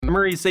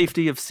memory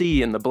safety of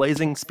C and the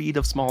blazing speed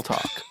of small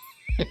talk.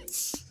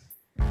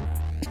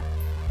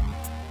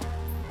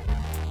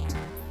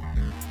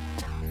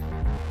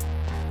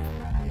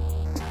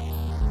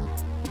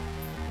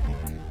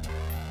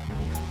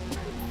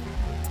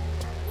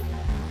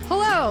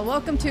 Hello,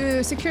 welcome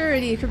to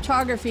Security,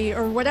 Cryptography,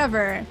 or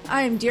whatever.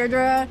 I'm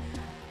Deirdre.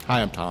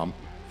 Hi, I'm Tom.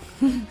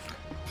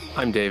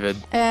 I'm David.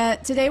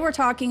 Today we're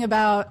talking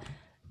about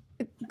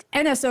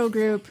NSO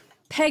Group,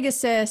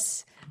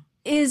 Pegasus.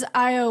 Is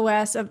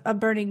iOS a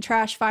burning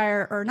trash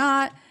fire or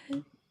not?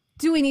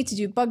 Do we need to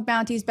do bug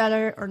bounties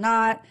better or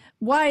not?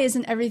 Why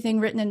isn't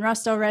everything written in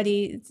Rust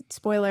already?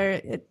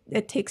 Spoiler,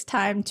 it takes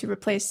time to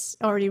replace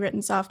already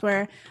written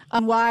software.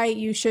 Why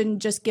you shouldn't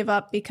just give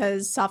up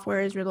because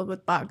software is riddled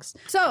with bugs.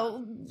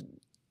 So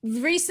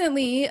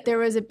recently there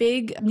was a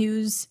big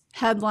news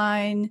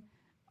headline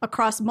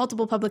across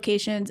multiple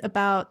publications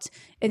about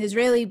an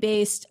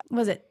Israeli-based,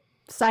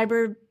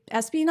 cyber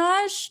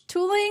espionage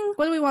tooling?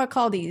 What do we want to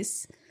call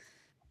these?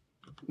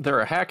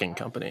 They're a hacking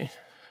company.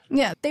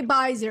 Yeah, they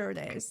buy 0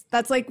 days.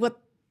 That's like what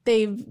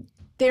they're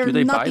do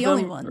they not buy the them,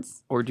 only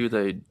ones. Or do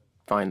they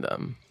find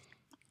them?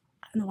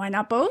 Why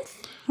not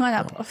both? Why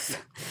not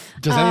both?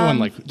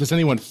 Does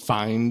anyone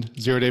find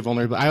 0 day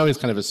vulnerability? I always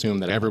kind of assume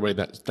that everybody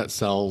that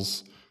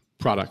sells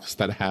products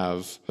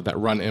that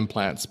run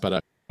implants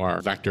but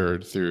are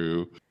vectored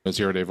through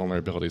 0 day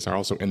vulnerabilities are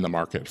also in the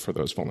market for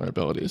those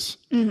vulnerabilities.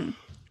 Mm-hmm.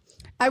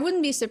 I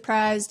wouldn't be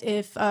surprised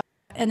if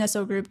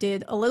NSO Group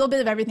did a little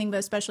bit of everything, but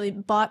especially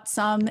bought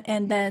some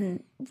and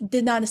then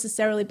did not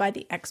necessarily buy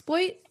the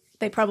exploit.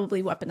 They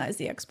probably weaponized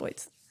the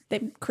exploits. They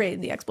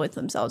created the exploits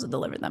themselves and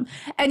delivered them.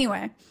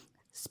 Anyway,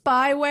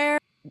 spyware,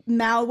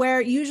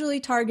 malware,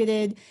 usually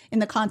targeted in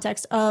the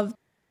context of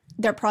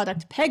their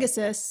product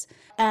Pegasus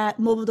at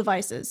mobile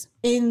devices.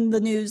 In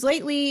the news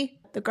lately,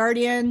 The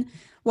Guardian,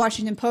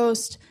 Washington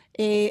Post,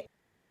 a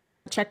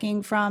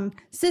checking from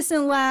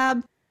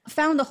SysInLab,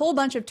 found a whole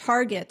bunch of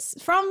targets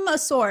from a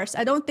source.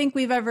 I don't think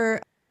we've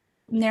ever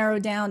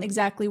narrowed down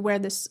exactly where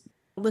this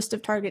list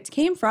of targets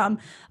came from.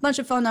 A bunch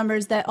of phone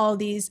numbers that all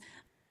these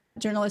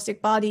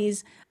journalistic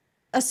bodies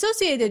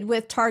associated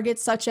with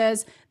targets such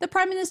as the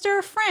Prime Minister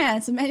of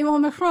France, Emmanuel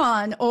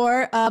Macron,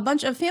 or a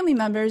bunch of family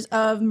members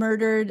of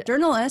murdered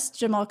journalist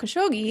Jamal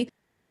Khashoggi.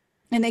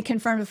 And they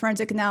confirmed with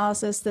forensic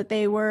analysis that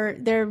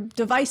their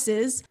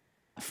devices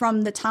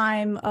from the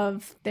time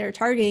of their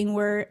targeting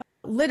were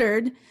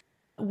littered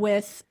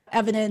with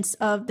evidence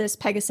of this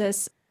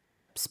Pegasus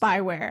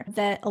spyware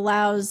that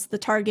allows the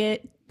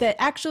target that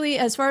actually,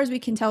 as far as we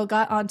can tell,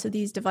 got onto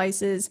these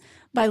devices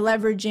by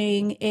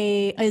leveraging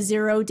a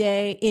 0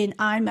 day in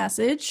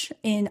iMessage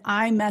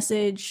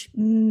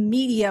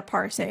media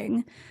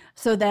parsing,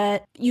 so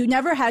that you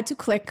never had to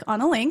click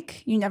on a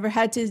link. You never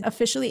had to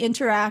officially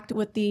interact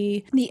with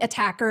the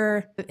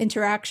attacker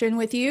interaction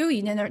with you.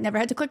 You never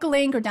had to click a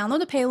link or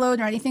download a payload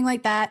or anything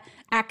like that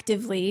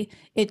actively.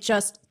 It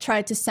just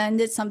tried to send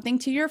it something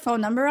to your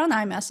phone number on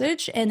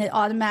iMessage, and it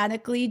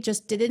automatically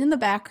just did it in the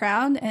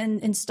background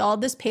and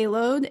installed this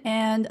payload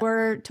and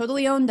were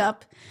totally owned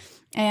up.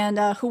 And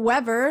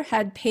whoever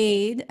had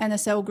paid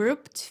NSO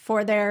Group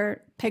for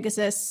their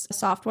Pegasus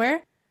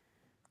software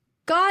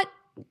got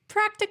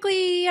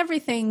practically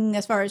everything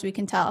as far as we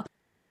can tell.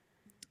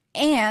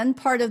 And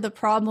part of the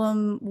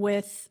problem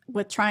with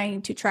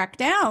trying to track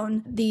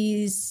down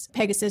these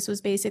Pegasus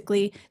was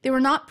basically they were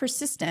not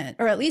persistent,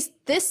 or at least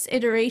this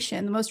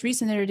iteration, the most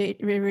recent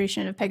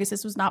iteration of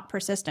Pegasus, was not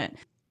persistent.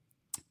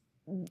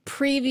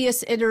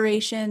 Previous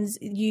iterations,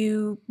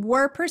 you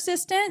were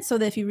persistent, so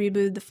that if you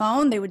rebooted the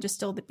phone, they would just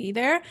still be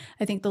there.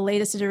 I think the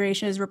latest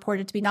iteration is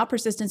reported to be not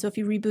persistent, so if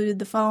you rebooted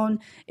the phone,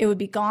 it would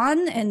be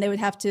gone, and they would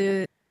have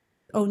to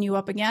own you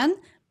up again.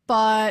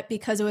 But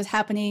because it was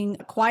happening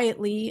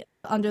quietly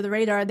under the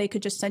radar, they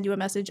could just send you a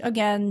message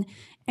again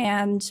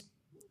and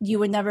you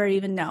would never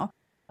even know.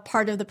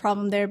 Part of the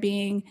problem there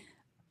being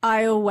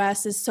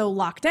iOS is so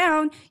locked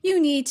down, you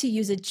need to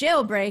use a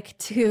jailbreak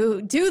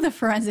to do the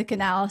forensic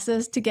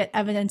analysis to get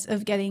evidence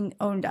of getting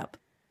owned up.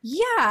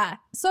 Yeah.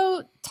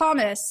 So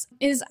Thomas,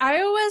 is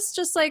iOS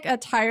just like a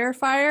tire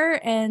fire,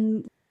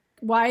 and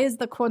why is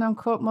the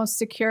quote-unquote most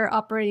secure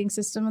operating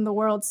system in the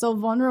world so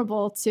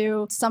vulnerable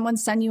to someone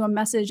send you a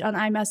message on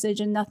iMessage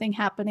and nothing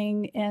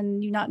happening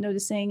and you not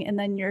noticing, and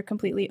then you're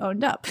completely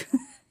owned up?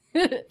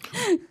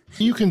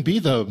 You can be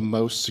the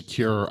most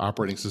secure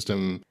operating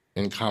system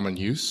in common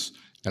use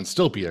and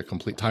still be a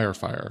complete tire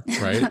fire,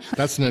 right?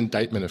 That's an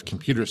indictment of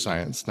computer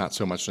science, not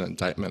so much an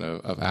indictment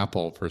of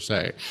Apple per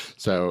se.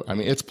 So, I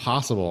mean, it's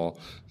possible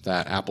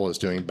that Apple is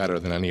doing better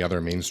than any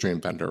other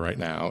mainstream vendor right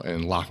now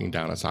in locking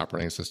down its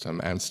operating system,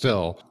 and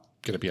still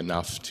going to be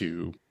enough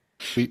to...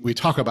 We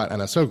talk about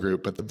NSO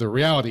Group, but the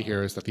reality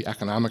here is that the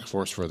economic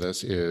force for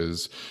this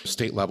is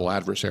state-level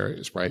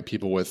adversaries, right?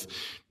 People with...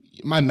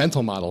 My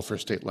mental model for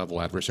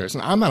state-level adversaries,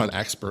 and I'm not an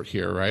expert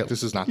here, right?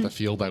 This is not the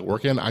field I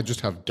work in. I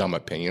just have dumb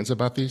opinions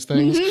about these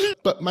things.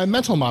 But my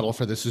mental model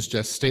for this is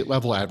just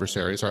state-level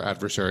adversaries are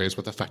adversaries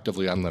with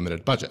effectively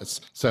unlimited budgets.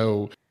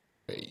 So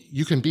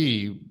you can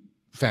be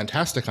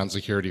fantastic on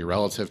security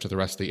relative to the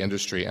rest of the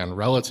industry and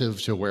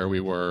relative to where we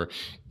were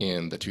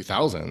in the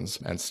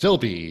 2000s and still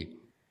be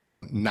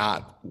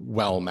not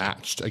well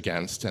matched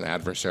against an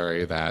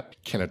adversary that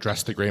can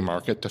address the gray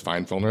market to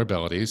find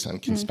vulnerabilities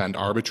and can spend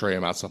arbitrary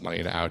amounts of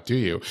money to outdo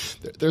you.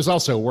 There's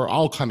also, we're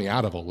all coming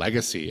out of a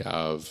legacy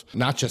of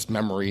not just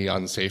memory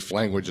unsafe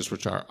languages,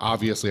 which are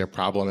obviously a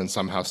problem and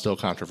somehow still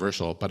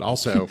controversial, but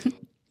also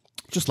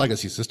just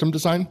legacy system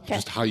design,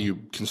 just how you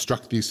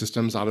construct these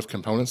systems out of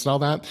components and all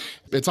that.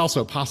 It's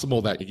also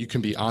possible that you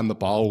can be on the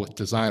ball with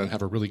design and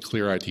have a really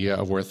clear idea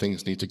of where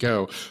things need to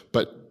go,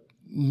 but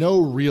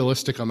no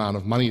realistic amount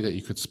of money that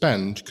you could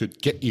spend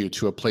could get you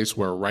to a place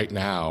where right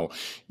now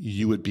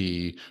you would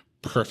be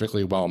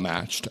perfectly well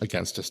matched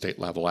against a state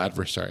level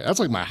adversary. That's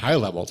like my high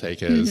level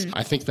take is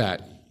I think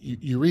that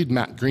you read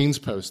Matt Green's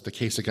post, The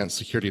Case Against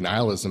Security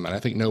Nihilism, and I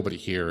think nobody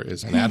here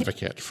is an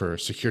advocate for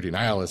security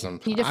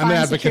nihilism. You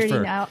define security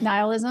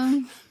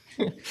nihilism?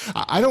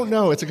 I don't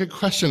know. It's a good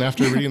question.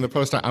 After reading the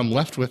post, I'm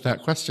left with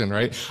that question,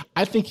 right?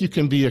 I think you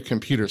can be a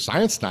computer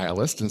science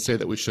nihilist and say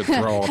that we should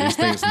throw all these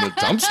things in the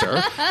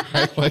dumpster,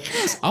 right? Like,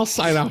 I'll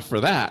sign off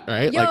for that,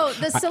 right? Yo, like,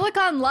 the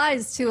silicon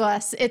lies to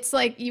us. It's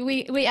like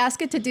we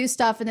ask it to do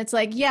stuff, and it's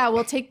like, yeah,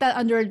 we'll take that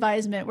under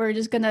advisement. We're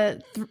just gonna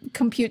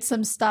compute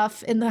some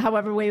stuff in the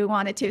however way we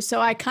want it to.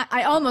 So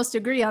I almost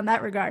agree on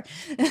that regard.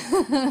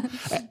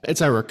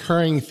 It's a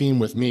recurring theme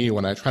with me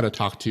when I try to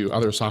talk to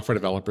other software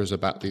developers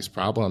about these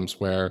problems,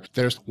 where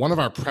there's one of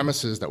our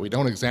premises that we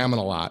don't examine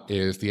a lot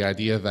is the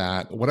idea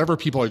that whatever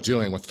people are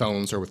doing with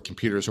phones or with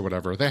computers or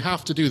whatever, they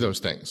have to do those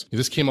things.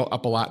 This came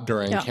up a lot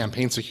during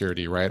campaign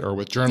security, right? Or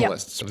with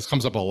journalists. So this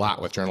comes up a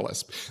lot with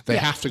journalists. They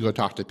have to go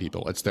talk to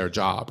people. It's their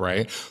job,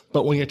 right?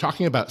 But when you're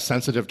talking about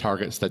sensitive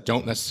targets that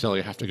don't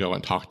necessarily have to go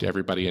and talk to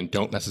everybody and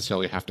don't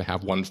necessarily have to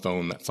have one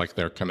phone that's like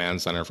their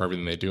command center for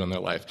everything they do in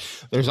their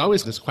life, there's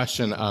always this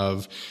question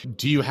of,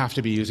 do you have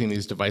to be using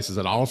these devices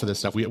at all for this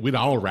stuff? We'd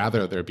all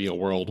rather there be a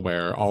world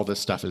where all this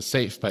stuff is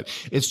safe. But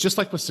it's just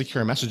like with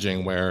secure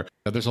messaging, where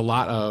there's a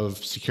lot of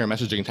secure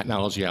messaging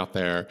technology out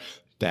there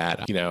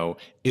that,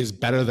 is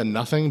better than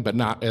nothing, but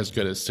not as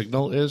good as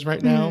Signal is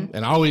right now.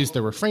 And always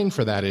the refrain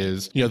for that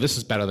is, this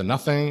is better than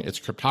nothing. It's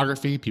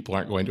cryptography. People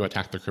aren't going to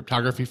attack the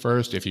cryptography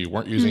first. If you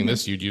weren't using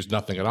this, you'd use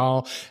nothing at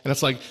all. And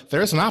it's like,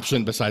 there's an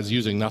option besides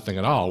using nothing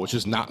at all, which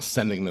is not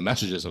sending the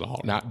messages at all,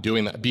 not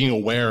doing that, being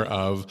aware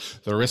of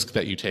the risk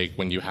that you take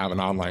when you have an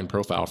online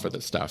profile for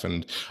this stuff.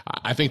 And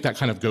I think that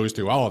kind of goes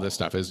through all of this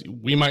stuff is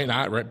we might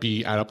not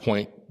be at a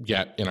point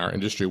yet in our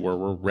industry where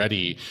we're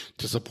ready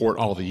to support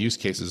all the use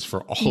cases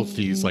for all of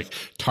these like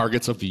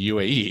targets of the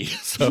UAE.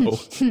 So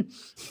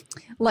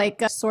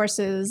like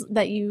sources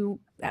that you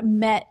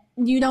met,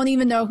 you don't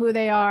even know who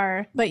they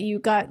are, but you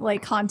got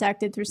like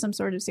contacted through some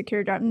sort of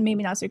secure drop,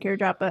 maybe not secure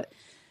drop, but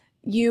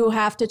you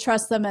have to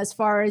trust them as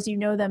far as you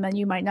know them, and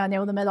you might not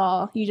know them at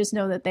all. You just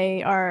know that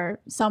they are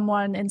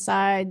someone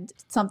inside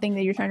something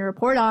that you're trying to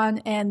report on,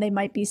 and they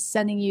might be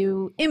sending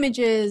you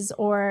images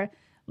or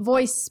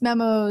voice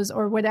memos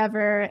or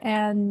whatever,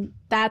 and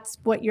that's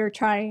what you're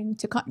trying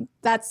to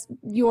that's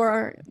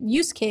your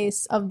use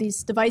case of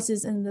these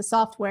devices in the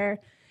software.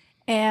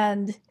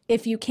 And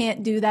if you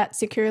can't do that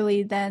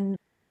securely, then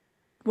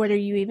what are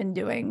you even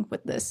doing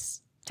with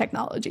this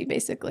technology,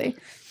 basically?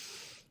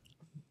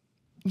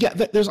 Yeah,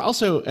 there's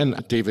also,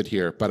 and David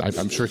here, but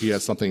I'm sure he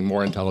has something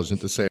more intelligent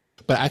to say,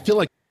 but I feel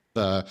like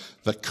the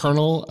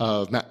kernel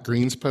of Matt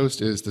Green's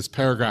post is this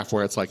paragraph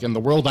where it's like, in the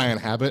world I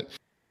inhabit,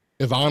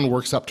 Ivan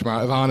works up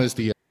tomorrow. Ivan is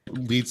the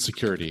lead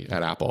security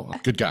at Apple.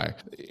 Good guy.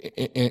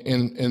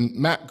 In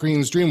Matt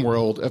Green's dream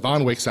world,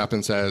 Ivan wakes up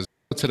and says,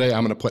 today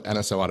I'm going to put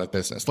NSO out of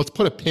business. Let's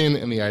put a pin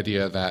in the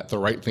idea that the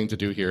right thing to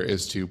do here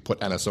is to put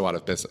NSO out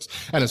of business.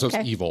 NSO's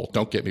evil,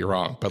 don't get me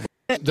wrong, but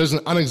there's an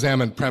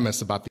unexamined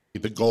premise about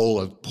the goal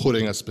of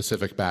putting a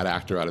specific bad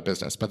actor out of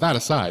business. But that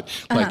aside,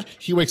 like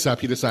he wakes up,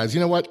 he decides, you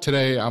know what,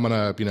 today I'm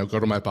going to, go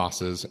to my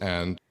bosses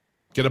and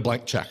get a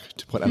blank check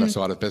to put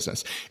NSO out of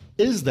business.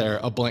 Is there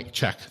a blank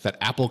check that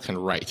Apple can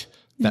write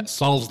that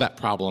solves that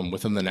problem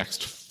within the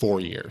next 4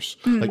 years?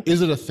 Like,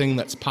 is it a thing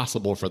that's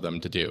possible for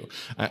them to do?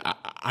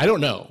 I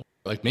don't know.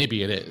 Like,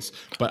 maybe it is,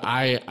 but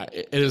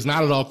it is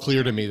not at all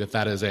clear to me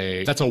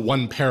that's a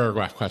one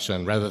paragraph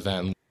question rather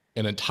than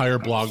an entire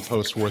blog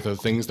post worth of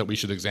things that we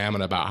should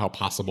examine about how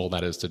possible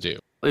that is to do.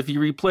 If you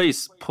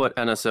replace put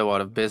NSO out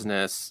of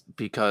business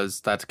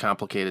because that's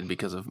complicated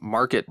because of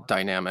market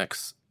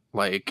dynamics,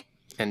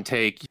 and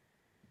take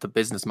the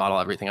business model,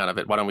 everything out of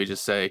it, why don't we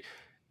just say,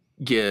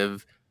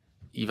 give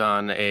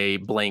Ivan a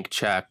blank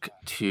check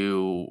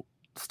to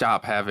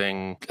stop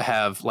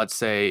have, let's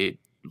say,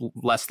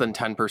 less than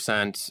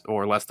 10%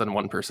 or less than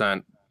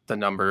 1% the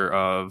number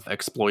of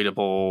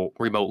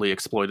remotely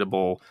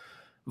exploitable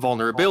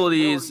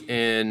vulnerabilities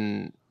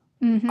in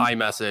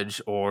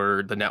iMessage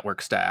or the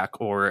network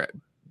stack or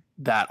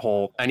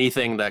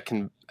anything that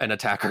an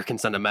attacker can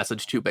send a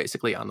message to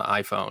basically on the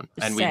iPhone.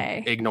 And we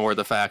ignore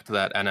the fact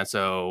that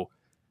NSO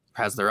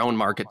has their own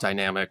market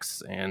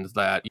dynamics and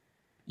that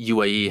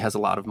UAE has a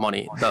lot of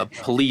money. The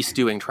police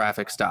doing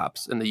traffic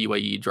stops in the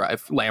UAE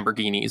drive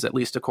Lamborghinis, at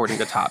least according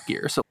to Top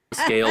Gear. So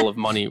scale of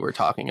money we're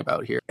talking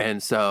about here.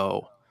 And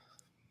so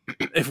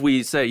if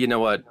we say, you know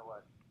what,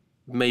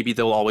 maybe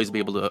they'll always be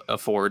able to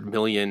afford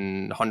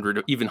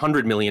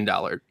 $100 million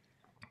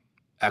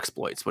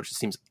exploits, which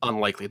seems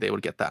unlikely they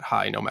would get that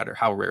high no matter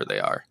how rare they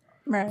are.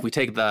 Right. If we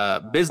take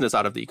the business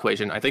out of the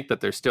equation, I think that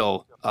there's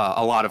still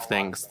a lot of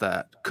things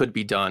that could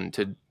be done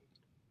to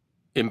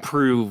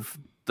improve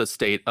the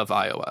state of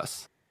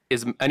iOS.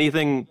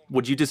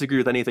 Would you disagree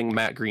with anything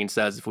Matt Green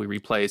says if we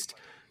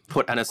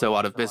put NSO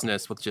out of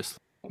business with just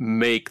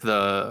make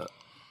the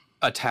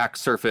attack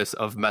surface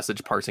of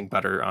message parsing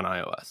better on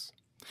iOS?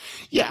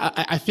 Yeah,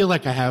 I feel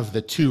like I have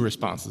the two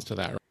responses to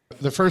that.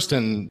 The first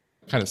and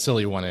kind of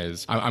silly one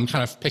is I'm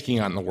kind of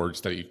picking on the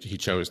words that he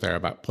chose there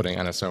about putting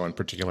NSO in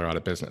particular out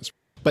of business.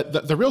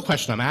 But the real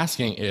question I'm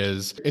asking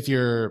is if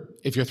your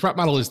threat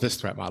model is this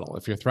threat model,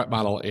 if your threat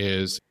model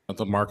is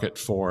the market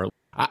for,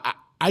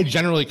 I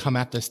generally come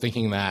at this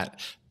thinking that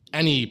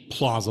any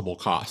plausible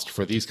cost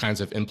for these kinds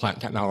of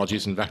implant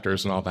technologies and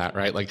vectors and all that,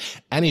 right? Like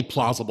any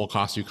plausible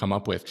cost you come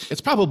up with,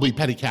 it's probably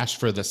petty cash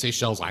for the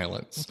Seychelles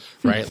Islands,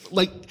 right?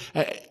 Like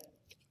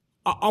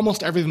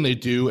almost everything they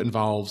do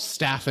involves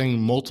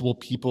staffing multiple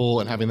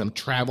people and having them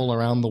travel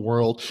around the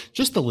world.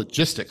 Just the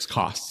logistics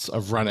costs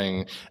of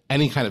running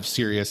any kind of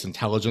serious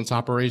intelligence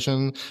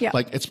operation. Yeah.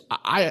 Like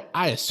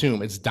I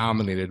assume it's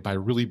dominated by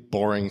really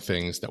boring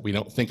things that we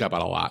don't think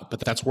about a lot,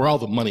 but that's where all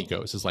the money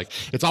goes. Is like,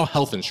 it's all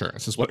health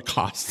insurance is what it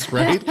costs,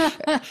 right?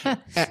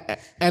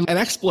 and an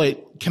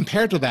exploit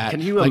compared to that. Can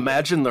you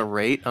imagine the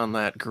rate on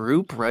that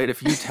group, right?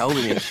 If you tell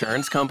the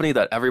insurance company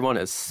that everyone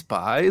is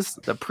spies,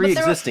 the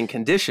pre-existing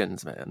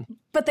conditions, man.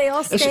 But they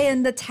all stay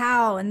in the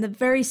Tau in the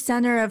very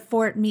center of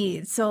Fort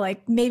Meade. So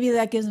like maybe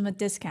that gives them a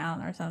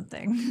discount or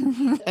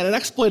something. And an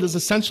exploit is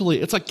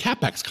essentially, it's like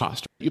CapEx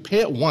cost. You pay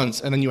it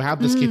once and then you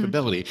have this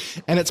capability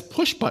and it's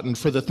push button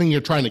for the thing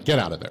you're trying to get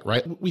out of it,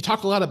 right? We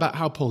talk a lot about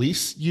how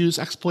police use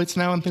exploits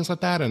now and things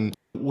like that and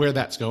where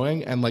that's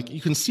going. And like,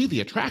 you can see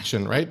the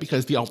attraction, right?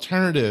 Because the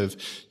alternative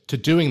to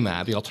doing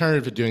that, the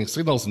alternative to doing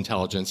signals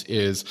intelligence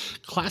is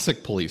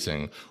classic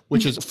policing,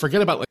 which is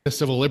forget about like the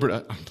civil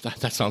liberty.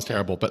 That sounds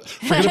terrible, but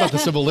forget about the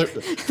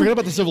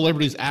civil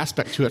liberties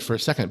aspect to it for a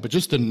second. But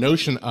just the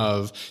notion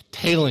of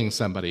tailing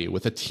somebody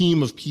with a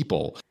team of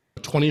people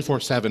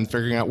 24/7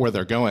 figuring out where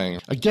they're going.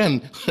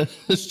 Again,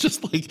 it's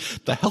just like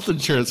the health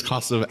insurance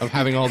costs of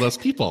having all those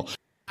people.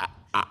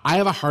 I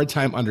have a hard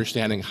time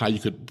understanding how you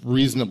could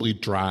reasonably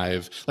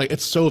drive, like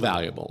it's so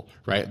valuable,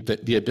 right?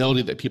 The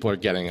ability that people are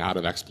getting out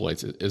of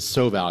exploits is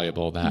so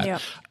valuable that,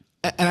 Yep.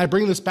 And I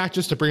bring this back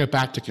just to bring it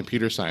back to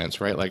computer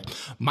science, right? Like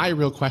my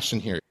real question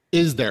here,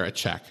 is there a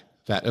check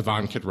that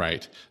Yvonne could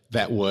write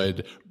that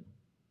would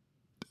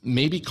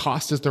maybe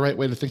cost is the right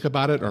way to think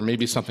about it, or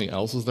maybe something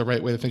else is the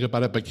right way to think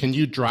about it, but can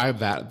you drive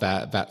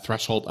that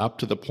threshold up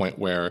to the point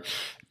where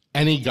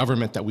any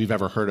government that we've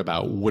ever heard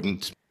about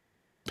wouldn't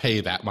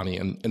pay that money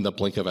in the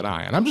blink of an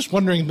eye? And I'm just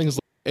wondering things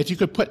like, if you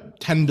could put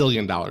 $10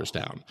 billion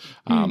down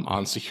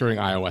on securing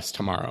iOS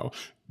tomorrow,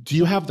 do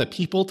you have the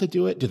people to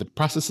do it? Do the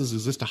processes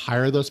exist to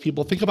hire those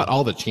people? Think about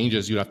all the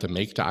changes you have to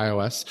make to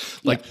iOS.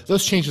 Like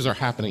those changes are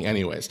happening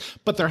anyways,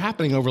 but they're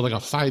happening over like a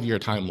 5-year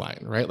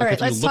timeline, right? Like all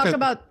right, let's talk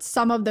about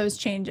some of those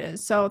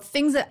changes. So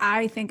things that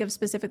I think of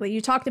specifically,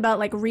 you talked about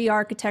like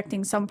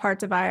re-architecting some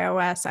parts of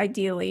iOS,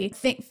 ideally.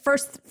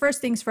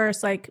 First things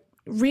first, like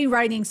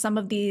rewriting some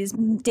of these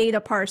data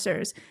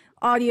parsers,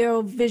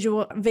 audio,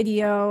 visual,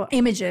 video,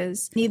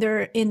 images,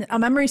 either in a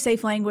memory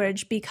safe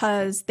language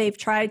because they've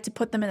tried to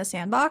put them in a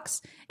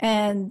sandbox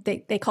and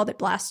they called it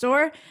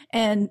Blastdoor.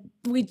 And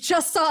we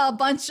just saw a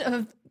bunch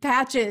of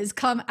patches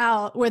come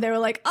out where they were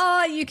like,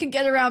 you can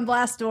get around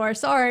Blastdoor.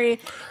 Sorry.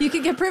 You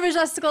can get privilege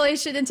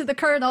escalation into the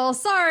kernel.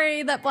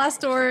 Sorry, that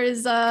Blastdoor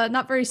is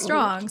not very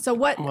strong. So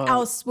what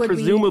else would we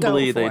go for?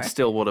 Presumably, they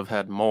still would have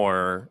had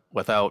more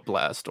without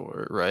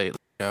Blastdoor, right?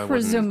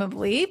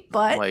 Presumably,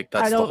 but like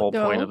that's the whole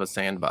point of a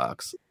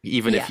sandbox.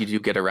 Even if you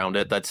do get around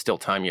it, that's still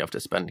time you have to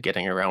spend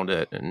getting around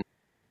it, and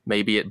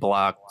maybe it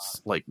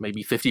blocks like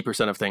maybe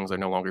 50% of things are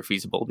no longer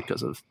feasible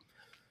because of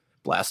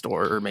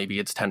Blastdoor, or maybe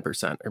it's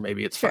 10%, or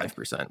maybe it's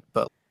 5%.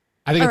 But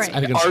I think it's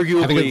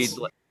arguably,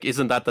 like,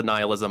 isn't that the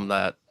nihilism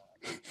that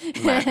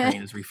Matt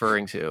Green is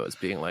referring to as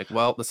being like,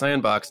 well, the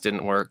sandbox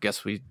didn't work.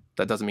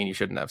 That doesn't mean you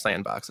shouldn't have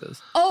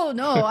sandboxes. Oh,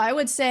 no, I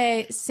would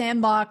say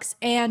sandbox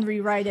and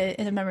rewrite it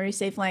in a memory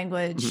safe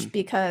language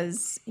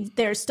because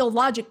there's still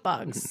logic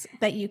bugs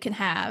that you can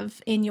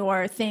have in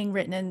your thing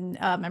written in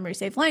memory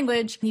safe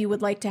language. You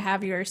would like to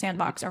have your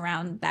sandbox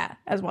around that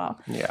as well.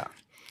 Yeah.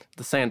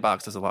 The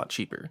sandbox is a lot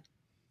cheaper.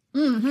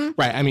 Mm-hmm.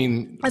 Right. I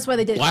mean, that's why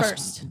they did it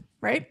first,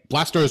 right?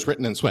 Blastdoor is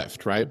written in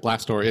Swift, right?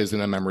 Blastdoor is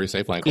in a memory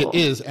safe language. Cool. It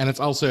is, and it's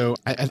also.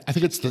 I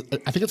think it's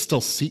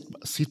still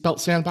seatbelt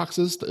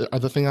sandboxes are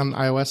the thing on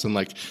iOS, and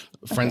like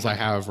friends I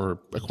have or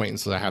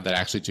acquaintances I have that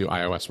actually do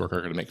iOS work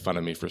are going to make fun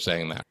of me for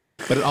saying that.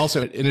 But it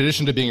also, in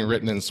addition to being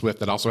written in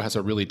Swift, it also has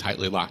a really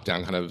tightly locked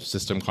down kind of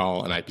system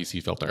call and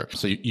IPC filter.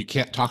 So you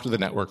can't talk to the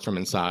network from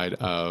inside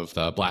of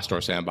the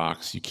Blastdoor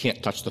sandbox. You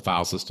can't touch the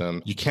file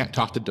system. You can't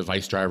talk to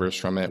device drivers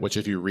from it, which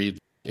if you read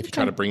If you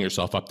try to bring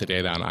yourself up to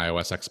date on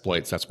iOS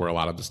exploits, that's where a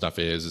lot of the stuff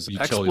is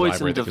utility Exploits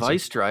library and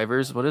device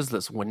drivers. What is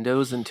this?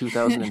 Windows in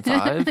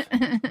 2005?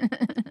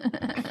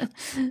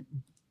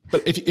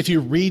 But if you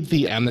read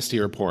the Amnesty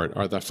report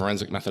or the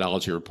forensic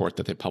methodology report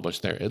that they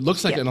published there, it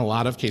looks like in a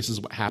lot of cases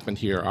what happened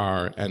here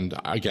are, and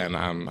again,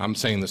 I'm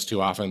saying this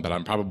too often, but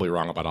I'm probably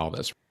wrong about all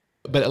this.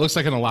 But it looks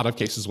like in a lot of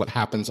cases what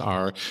happens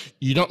are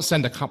you don't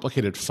send a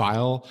complicated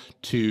file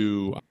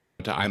to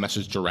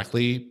iMessage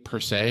directly per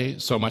se,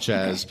 so much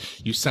as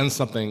you send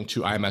something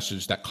to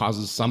iMessage that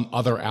causes some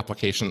other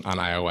application on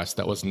iOS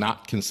that was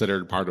not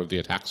considered part of the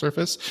attack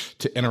surface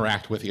to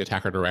interact with the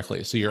attacker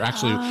directly. So you're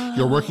actually,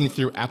 you're working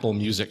through Apple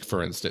Music,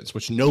 for instance,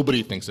 which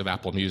nobody thinks of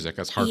Apple Music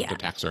as part of the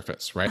attack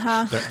surface, right?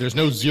 There's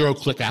no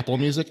zero-click Apple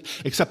Music,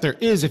 except there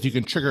is if you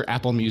can trigger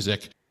Apple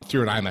Music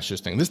through an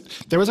iMessage thing.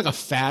 There was like a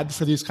fad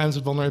for these kinds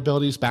of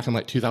vulnerabilities back in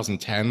like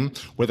 2010,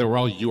 where they were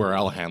all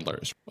URL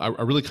handlers.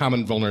 A really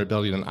common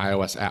vulnerability in an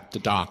iOS app to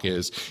dock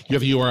is you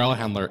have a URL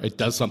handler, it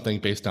does something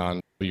based on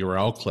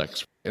URL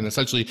clicks. And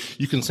essentially,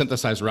 you can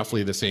synthesize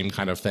roughly the same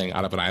kind of thing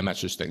out of an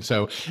iMessage thing.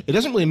 So it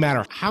doesn't really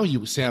matter how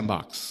you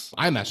sandbox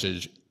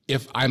iMessage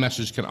if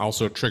iMessage can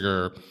also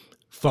trigger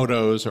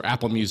Photos or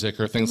Apple Music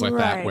or things like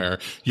that, where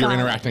you're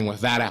interacting with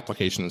that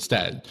application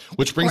instead,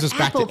 which brings us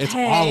back to it's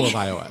all of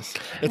iOS.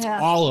 It's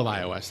all of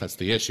iOS that's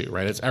the issue,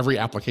 right? It's every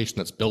application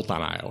that's built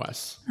on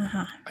iOS.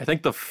 I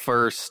think the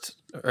first,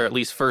 or at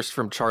least first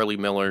from Charlie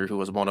Miller, who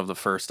was one of the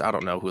first, I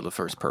don't know who the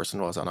first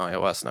person was on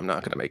iOS, and I'm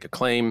not going to make a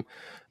claim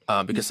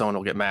because someone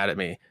will get mad at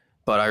me.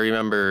 But I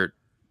remember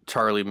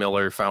Charlie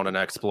Miller found an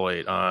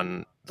exploit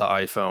on the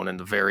iPhone in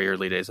the very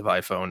early days of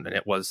iPhone, and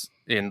it was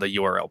in the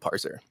URL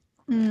parser.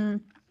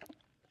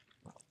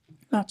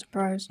 Not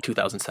surprised.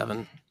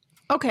 2007.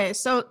 Okay,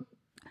 so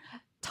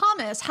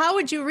Thomas, how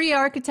would you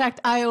re-architect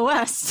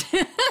iOS?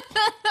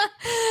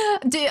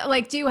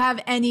 Do you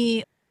have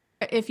any?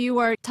 If you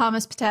were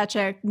Thomas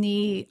Patachek,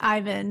 nee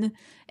Ivan,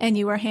 and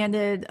you were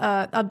handed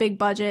a big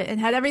budget and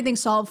had everything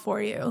solved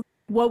for you,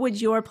 what would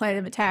your plan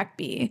of attack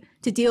be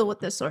to deal with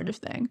this sort of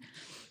thing?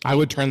 I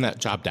would turn that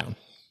job down.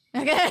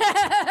 Okay.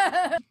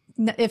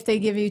 If they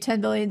give you $10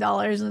 billion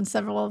and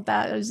several of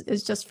that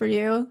is just for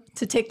you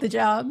to take the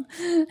job.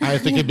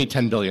 If they give me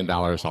 $10 billion,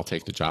 I'll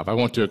take the job. I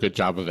won't do a good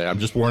job of it. I'm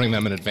just warning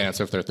them in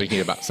advance if they're thinking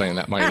about sending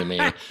that money to me.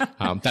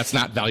 That's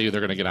not value they're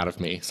going to get out of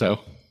me.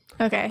 So.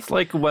 Okay. It's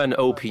like when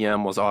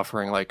OPM was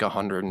offering like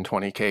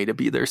 $120K to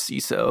be their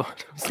CISO.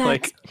 It's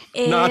like,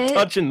 not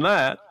touching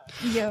that.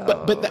 Yo.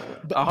 But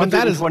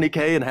that is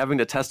 $120K and having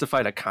to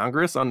testify to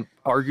Congress on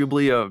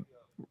arguably a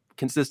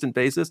consistent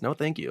basis. No,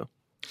 thank you.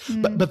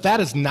 But that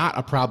is not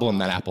a problem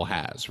that Apple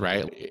has,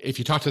 right? If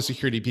you talk to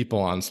security people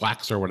on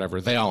Slacks or whatever,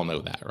 they all know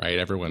that, right?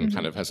 Everyone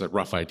kind of has a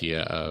rough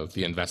idea of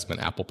the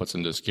investment Apple puts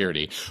into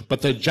security.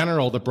 But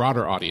the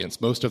broader audience,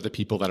 most of the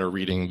people that are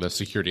reading the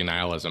security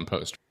nihilism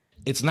post,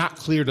 it's not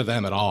clear to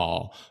them at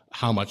all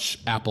how much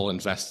Apple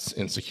invests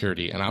in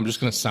security. And I'm just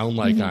going to sound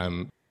like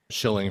I'm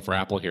shilling for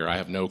Apple here. I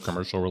have no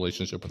commercial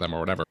relationship with them or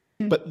whatever.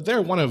 But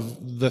they're one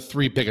of the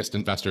three biggest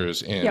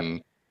investors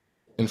in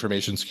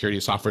information security,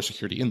 software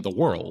security in the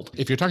world.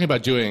 If you're talking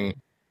about doing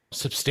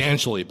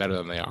substantially better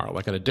than they are,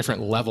 like at a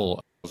different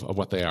level of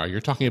what they are, you're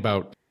talking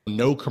about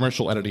no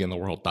commercial entity in the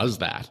world does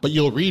that. But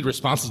you'll read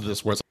responses to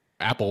this where it's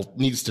like, Apple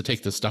needs to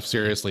take this stuff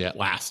seriously at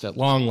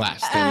long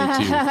last. They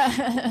need to.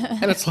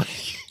 And it's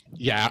like,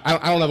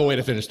 I don't have a way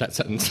to finish that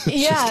sentence.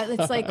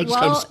 It's like, I'm just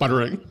kind of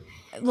sputtering.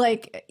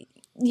 Like,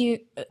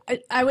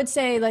 I would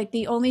say like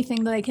the only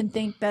thing that I can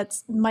think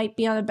that's might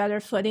be on a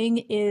better footing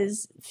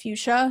is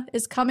Fuchsia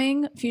is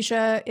coming.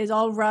 Fuchsia is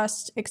all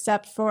Rust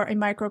except for a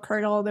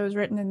microkernel that was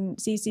written in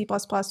C++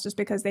 just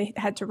because they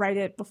had to write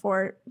it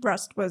before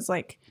Rust was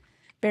like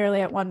barely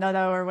at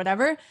 1.0 or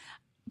whatever.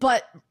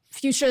 But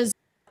Fuchsia is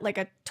like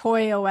a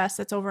toy OS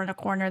that's over in a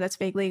corner that's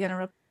vaguely going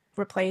to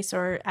replace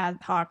or ad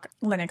hoc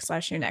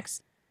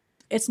Linux/Unix.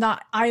 It's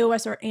not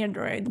iOS or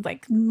Android,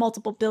 like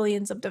multiple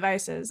billions of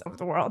devices over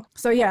the world.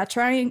 So yeah,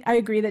 I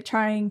agree that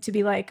trying to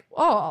be like,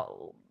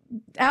 oh,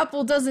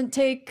 Apple doesn't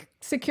take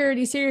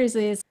security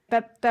seriously,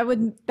 that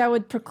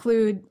would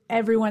preclude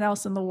everyone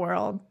else in the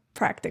world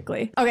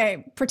practically.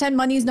 Okay, pretend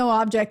money's no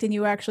object and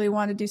you actually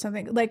want to do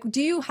something. Like,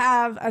 do you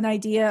have an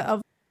idea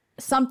of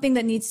something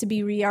that needs to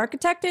be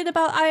re-architected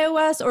about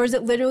iOS? Or is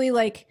it literally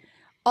like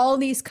all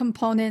these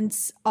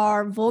components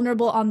are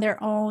vulnerable on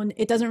their own?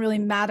 It doesn't really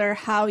matter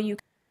how you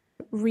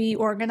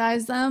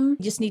reorganize them.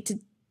 You just need to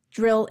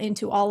drill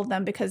into all of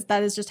them because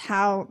that is just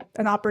how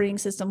an operating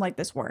system like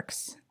this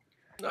works.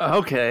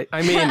 Okay.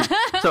 I mean,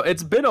 so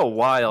it's been a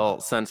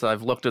while since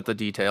I've looked at the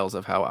details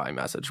of how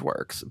iMessage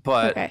works.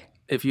 But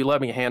if you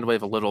let me hand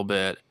wave a little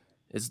bit,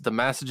 is the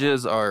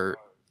messages are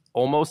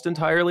almost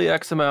entirely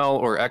XML,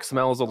 or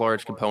XML is a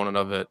large component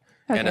of it.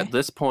 And at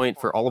this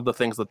point, for all of the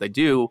things that they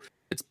do,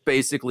 it's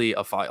basically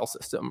a file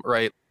system,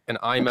 right? An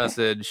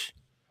iMessage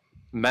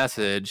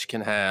message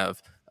can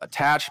have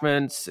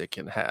attachments, it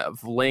can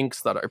have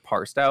links that are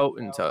parsed out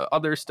into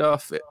other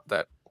stuff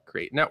that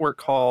create network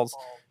calls,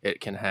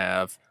 it can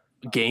have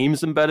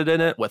games embedded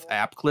in it with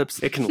app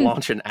clips, it can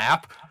launch an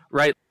app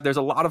right? There's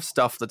a lot of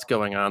stuff that's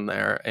going on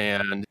there.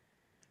 And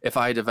if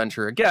I had to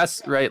venture a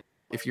guess, right,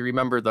 if you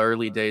remember the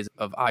early days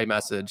of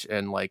iMessage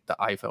and like the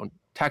iPhone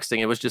texting,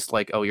 it was just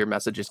like, oh, your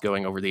message is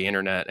going over the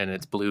internet and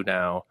it's blue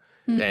now.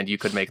 And you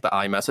could make the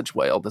iMessage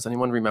whale. Does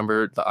anyone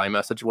remember the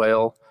iMessage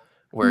whale?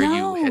 Where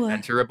you hit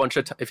enter a bunch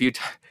of if you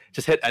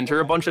just hit enter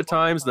a bunch of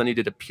times, then you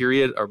did a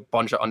period or a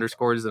bunch of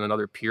underscores and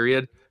another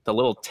period, the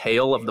little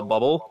tail of the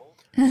bubble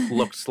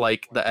looks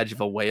like the edge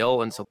of a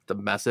whale, and so the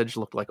message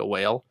looked like a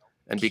whale.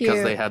 And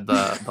because they had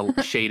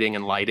the shading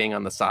and lighting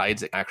on the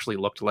sides, it actually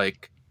looked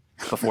like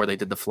before they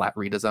did the flat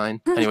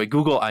redesign. Anyway,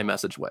 Google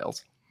iMessage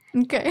whales.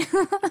 Okay.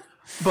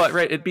 But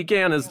right, it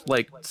began as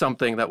like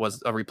something that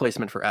was a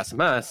replacement for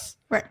SMS,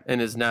 Right.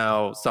 and is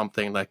now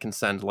something that can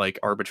send like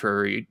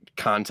arbitrary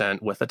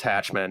content with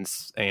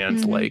attachments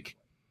and like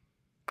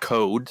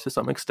code to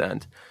some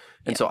extent.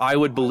 And so I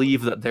would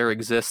believe that there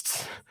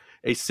exists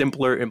a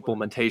simpler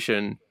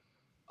implementation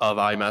of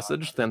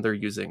iMessage than they're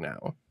using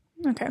now.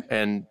 Okay.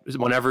 And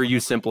whenever you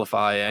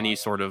simplify any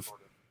sort of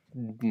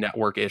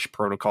network-ish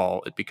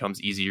protocol, it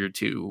becomes easier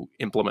to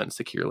implement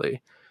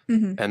securely.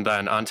 And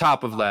then on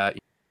top of that,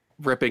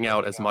 ripping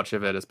out as much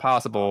of it as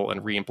possible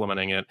and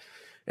re-implementing it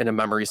in a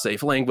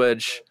memory-safe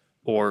language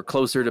or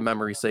closer to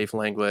memory-safe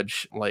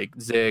language, like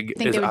Zig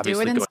is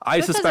obviously doing.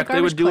 I suspect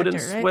they would do it in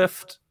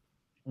Swift.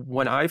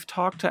 When I've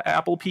talked to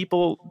Apple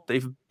people,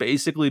 they've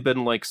basically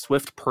been like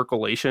Swift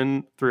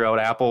percolation throughout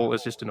Apple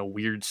is just in a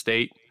weird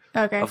state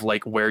of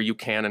like where you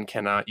can and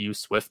cannot use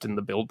Swift in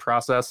the build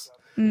process.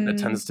 It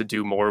tends to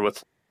do more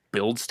with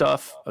build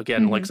stuff.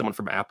 Again, like someone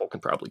from Apple can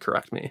probably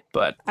correct me,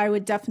 but I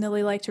would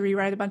definitely like to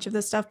rewrite a bunch of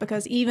this stuff,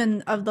 because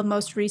even of the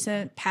most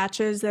recent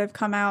patches that have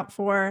come out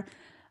for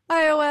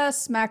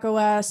iOS,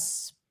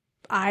 macOS,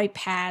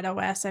 iPad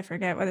OS, I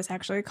forget what it's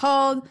actually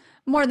called,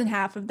 more than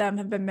half of them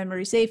have been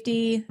memory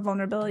safety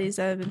vulnerabilities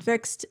that have been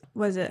fixed.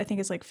 Was it, I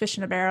think it's like Fish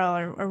in a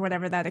Barrel or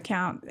whatever that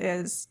account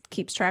is,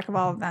 keeps track of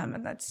all of them,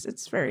 and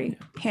it's very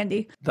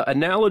handy. The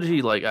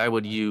analogy like I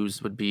would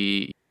use would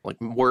be like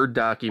Word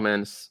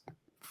documents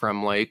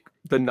from like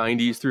the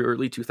 90s through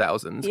early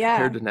 2000s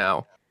compared to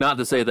now. Not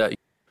that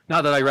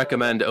I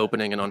recommend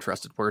opening an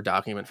untrusted Word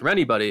document from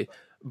anybody,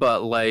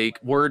 but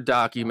like Word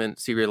document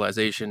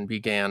serialization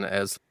began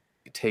as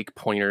take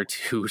pointer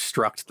to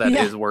struct that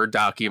is Word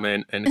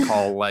document and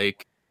call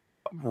like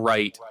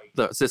write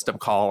the system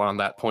call on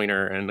that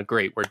pointer, and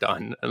great, we're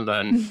done. And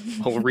then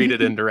we'll read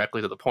it in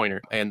directly to the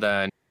pointer. And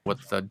then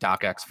with the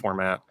docx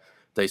format,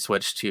 they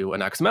switched to an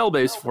XML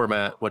based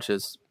format, which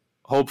is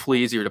hopefully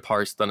easier to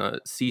parse than a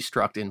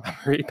C-struct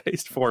in-memory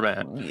based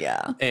format.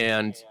 Yeah.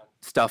 And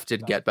stuff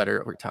did get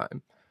better over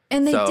time.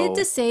 And they did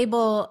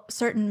disable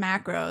certain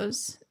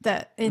macros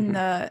that in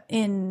the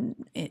in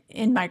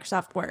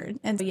Microsoft Word.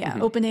 And so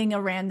opening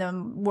a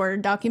random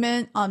Word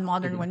document on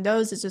modern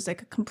Windows is just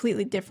like a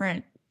completely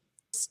different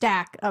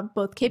stack of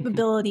both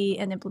capability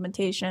and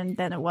implementation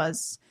than it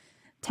was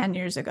 10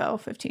 years ago,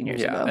 15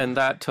 years ago. And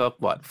that took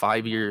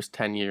 5 years,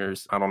 10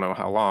 years, I don't know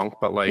how long,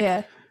 but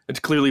like it's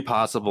clearly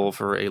possible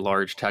for a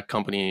large tech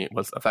company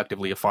with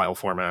effectively a file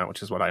format,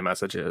 which is what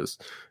iMessage is,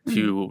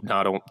 to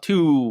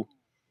to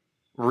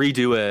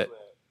redo it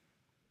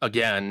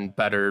again,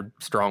 better,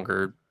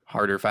 stronger,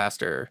 harder,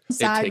 faster. It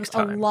takes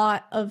time. A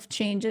lot of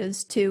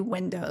changes to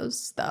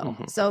Windows, though.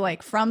 So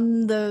like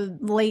from the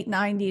late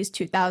 90s,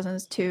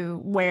 2000s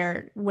to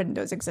where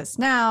Windows exists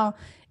now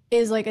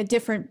is like a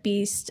different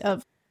beast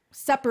of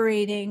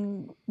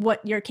separating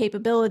what your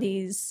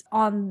capabilities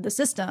on the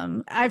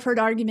system. I've heard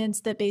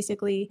arguments that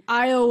basically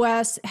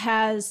iOS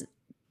has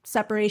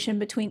separation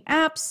between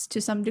apps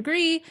to some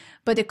degree,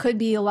 but it could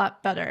be a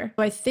lot better.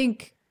 So I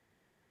think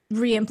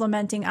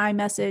re-implementing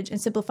iMessage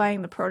and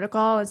simplifying the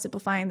protocol and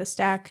simplifying the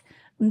stack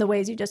in the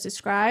ways you just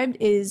described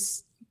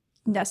is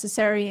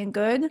necessary and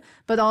good,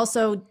 but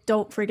also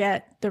don't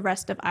forget the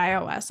rest of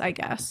iOS, I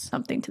guess,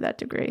 something to that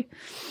degree.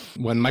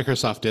 When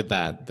Microsoft did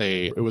that,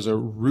 it was a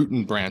root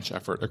and branch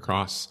effort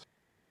across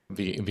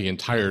the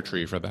entire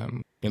tree for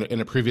them.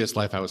 In a previous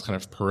life, I was kind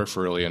of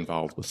peripherally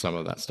involved with some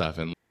of that stuff,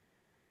 and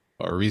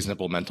a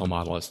reasonable mental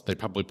model is they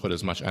probably put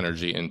as much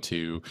energy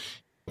into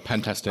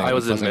pen testing. I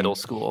was in middle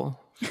school.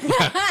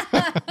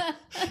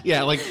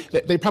 Yeah, like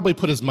they probably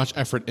put as much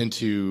effort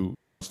into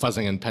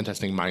fuzzing and pen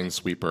testing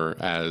Minesweeper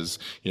as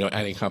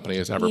any company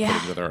has ever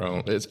put into their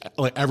own. It's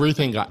like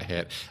everything got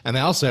hit, and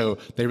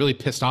they really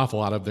pissed off a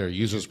lot of their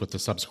users with the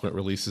subsequent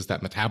releases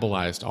that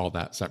metabolized all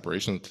that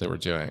separation that they were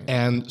doing.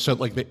 And so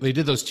like they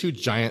did those two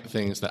giant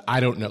things that I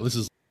don't know. This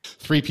is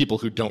three people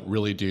who don't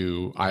really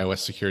do iOS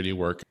security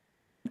work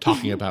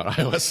talking about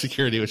iOS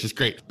security, which is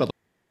great, but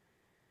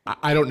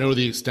I don't know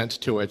the extent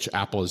to which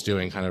Apple is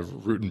doing kind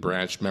of root and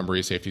branch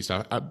memory safety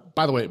stuff.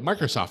 By the way,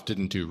 Microsoft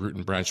didn't do root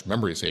and branch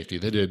memory safety.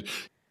 They did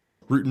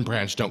root and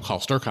branch don't call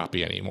stir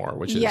copy anymore,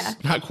 which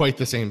is not quite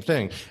the same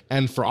thing.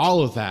 And for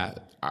all of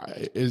that,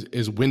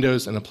 is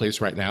Windows in a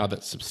place right now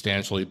that's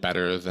substantially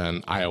better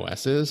than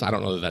iOS is? I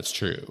don't know that that's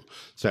true.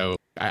 So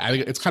I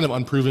think it's kind of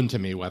unproven to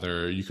me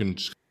whether you can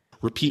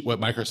repeat what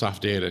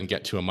Microsoft did and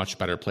get to a much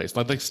better place.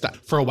 Like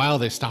for a while,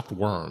 they stopped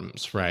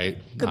worms, right?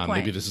 Good point.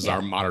 Maybe this is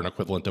our modern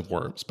equivalent of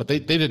worms, but they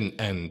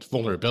didn't end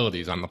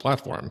vulnerabilities on the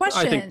platform.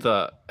 Question. I think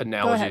the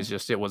analogy is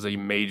just it was a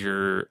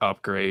major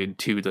upgrade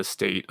to the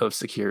state of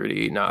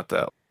security, not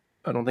that.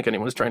 I don't think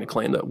anyone's trying to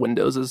claim that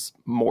Windows is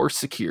more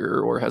secure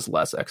or has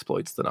less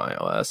exploits than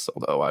iOS,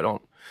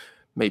 although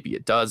maybe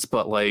it does,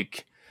 but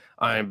like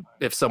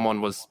if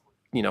someone was,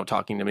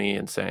 talking to me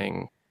and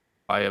saying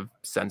I have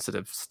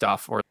sensitive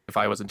stuff, or if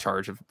I was in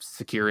charge of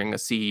securing a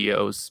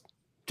CEO's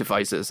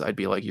devices, I'd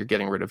be like, you're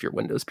getting rid of your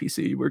Windows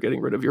PC, we're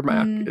getting rid of your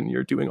Mac, and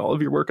you're doing all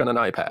of your work on an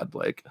iPad,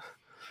 like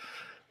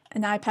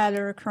an iPad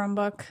or a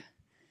Chromebook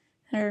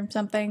or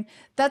something.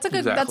 That's a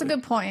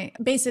good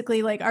point.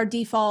 Basically, like our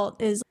default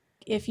is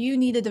if you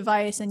need a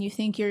device and you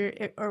think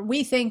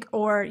we think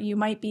you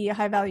might be a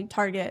high value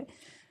target,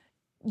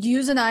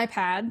 use an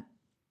iPad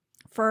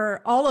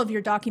for all of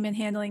your document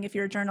handling if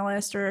you're a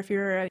journalist or if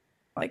you're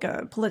like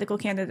a political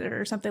candidate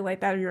or something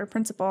like that, or you're a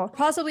principal,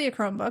 possibly a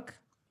Chromebook.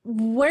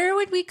 Where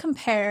would we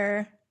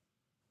compare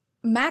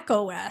Mac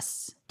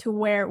OS to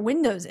where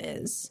Windows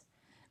is?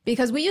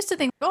 Because we used to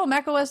think,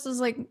 Mac OS was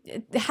like,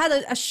 it had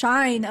a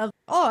shine of,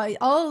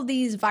 all of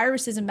these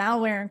viruses and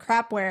malware and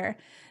crapware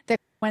that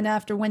went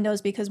after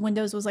Windows because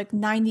Windows was like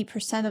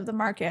 90% of the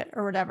market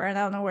or whatever. And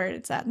I don't know where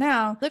it's at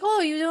now. Like,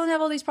 you don't have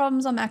all these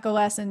problems on Mac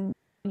OS, and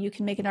you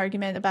can make an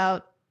argument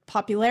about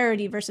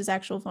popularity versus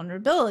actual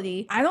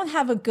vulnerability. I don't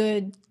have a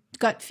good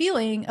gut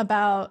feeling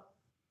about,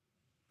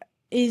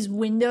 is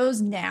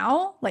Windows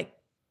now like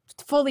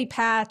fully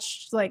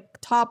patched, like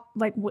top,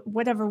 like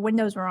whatever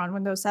Windows we're on,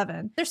 Windows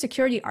 7, their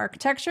security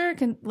architecture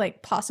can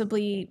like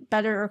possibly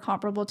better or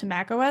comparable to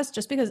Mac OS,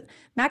 just because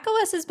Mac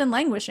OS has been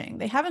languishing.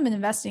 They haven't been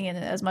investing in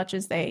it as much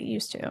as they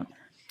used to.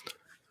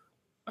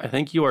 I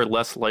think you are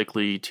less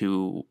likely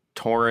to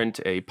torrent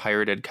a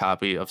pirated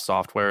copy of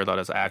software that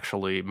is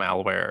actually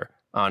malware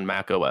on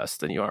Mac OS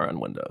than you are on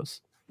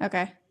Windows.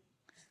 Okay.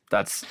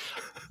 That's,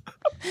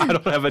 I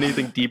don't have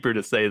anything deeper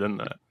to say than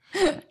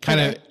that. Kind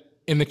of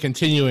in the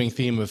continuing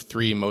theme of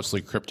three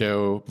mostly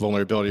crypto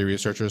vulnerability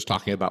researchers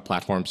talking about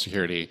platform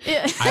security,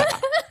 Yeah.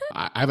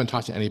 I haven't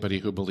talked to anybody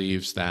who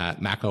believes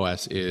that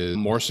macOS is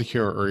more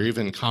secure or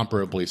even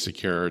comparably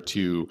secure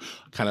to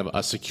kind of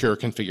a secure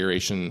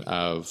configuration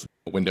of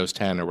Windows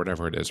 10 or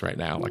whatever it is right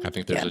now. Like, I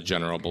think there's a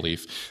general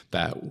belief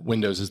that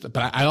Windows is,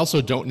 but I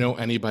also don't know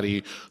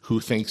anybody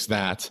who thinks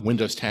that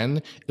Windows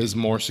 10 is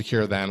more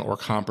secure than or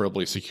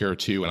comparably secure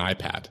to an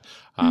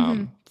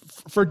iPad.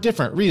 For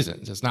different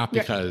reasons. It's not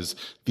because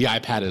the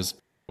iPad is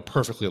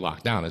perfectly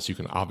locked down, as you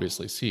can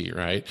obviously see,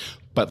 right?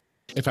 But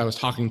if I was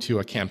talking to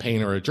a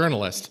campaigner or a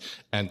journalist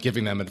and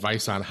giving them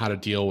advice on how to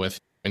deal with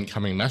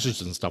incoming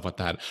messages and stuff like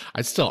that,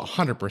 I'd still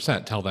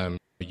 100% tell them,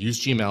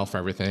 use Gmail for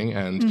everything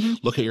and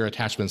look at your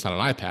attachments on an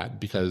iPad,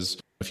 because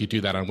if you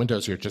do that on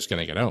Windows, you're just going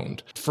to get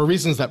owned. For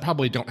reasons that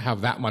probably don't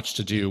have that much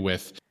to do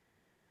with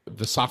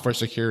the software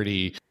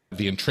security,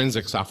 the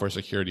intrinsic software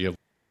security of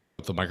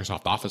the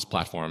Microsoft Office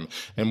platform,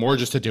 and more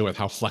just to do with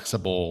how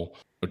flexible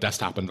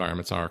desktop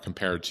environments are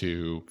compared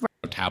to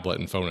tablet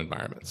and phone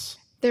environments.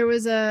 There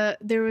was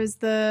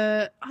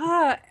the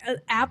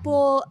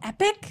Apple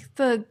Epic,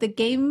 the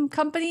game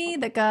company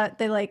that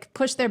they like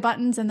pushed their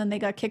buttons and then they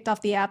got kicked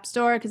off the App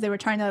Store because they were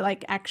trying to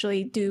like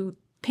actually do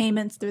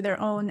payments through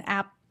their own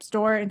app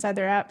store inside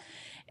their app.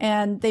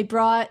 And they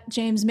brought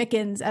James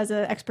Mickens as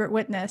an expert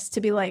witness to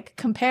be like,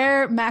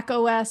 compare Mac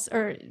OS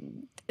or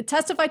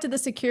testify to the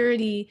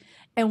security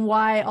and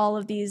why all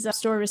of these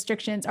store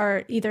restrictions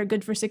are either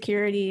good for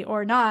security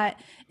or not.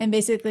 And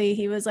basically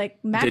he was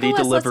like, Mac Did he OS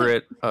deliver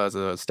it as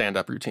a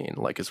stand-up routine,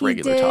 like his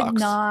regular talks? He did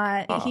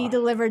not. He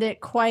delivered it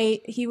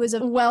he was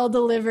a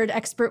well-delivered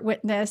expert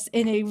witness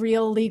in a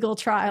real legal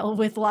trial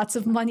with lots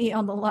of money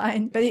on the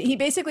line. But he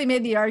basically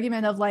made the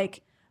argument of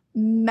like,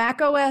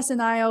 Mac OS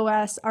and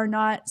iOS are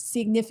not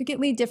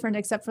significantly different,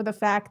 except for the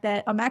fact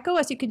that on Mac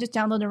OS, you could just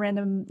download a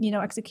random,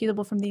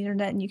 executable from the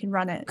internet and you can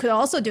run it. Could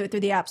also do it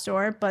through the App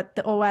Store, but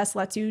the OS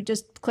lets you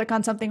just click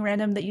on something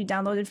random that you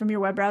downloaded from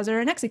your web browser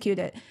and execute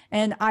it.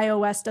 And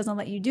iOS doesn't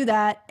let you do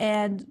that.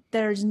 And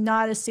there's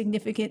not a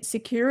significant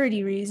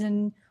security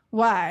reason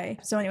why.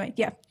 So anyway,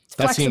 it's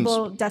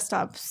flexible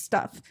desktop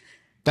stuff.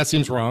 That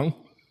seems wrong.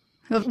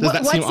 Does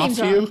that seem off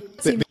to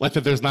you? Like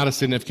that there's not a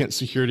significant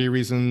security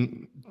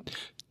reason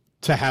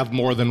to have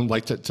more than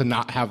like to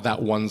not have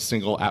that one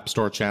single app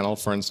store channel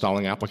for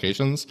installing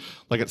applications.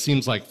 Like, it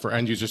seems like for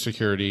end user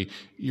security,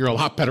 you're a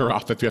lot better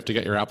off if you have to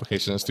get your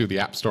applications through the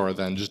app store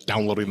than just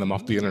downloading them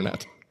off the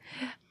internet.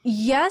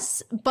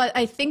 Yes, but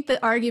I think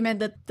the argument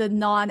that the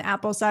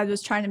non-Apple side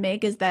was trying to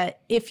make is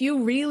that if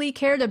you really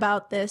cared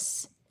about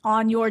this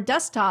on your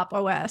desktop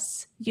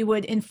OS, you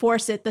would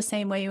enforce it the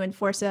same way you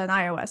enforce it on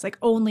iOS, like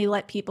only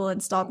let people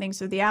install things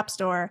through the App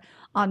Store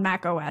on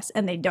Mac OS,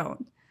 and they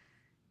don't.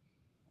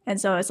 And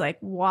so it's like,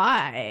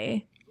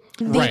 why?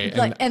 Right.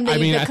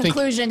 The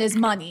conclusion is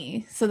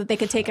money, so that they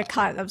could take a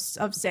cut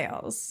of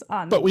sales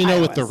on But we know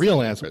iOS. what the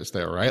real answer is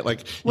there, right?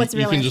 Like What's the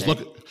you real can just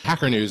answer? look at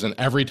Hacker News, and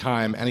every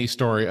time any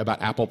story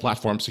about Apple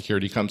platform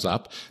security comes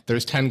up,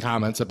 there's 10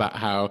 comments about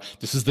how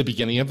this is the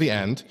beginning of the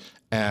end,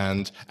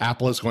 and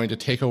Apple is going to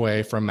take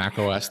away from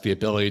macOS the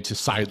ability to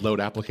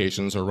sideload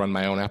applications or run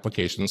my own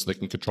applications so they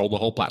can control the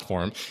whole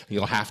platform. And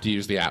you'll have to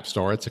use the App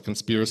Store. It's a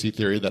conspiracy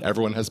theory that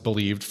everyone has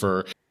believed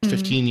for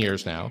 15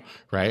 years now,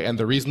 right? And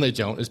the reason they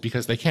don't is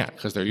because they can't,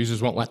 because their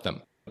users won't let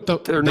them.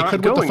 They're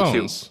not going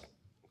to,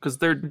 because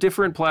they're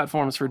different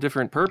platforms for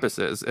different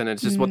purposes. And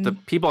it's just what the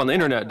people on the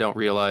internet don't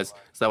realize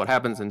is that what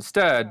happens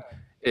instead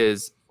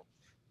is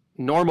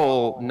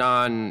normal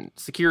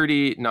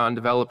non-security,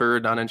 non-developer,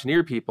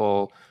 non-engineer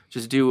people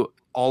just do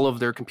all of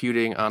their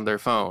computing on their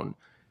phone.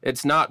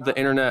 It's not the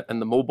internet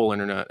and the mobile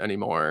internet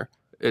anymore.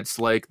 It's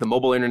like the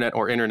mobile internet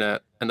or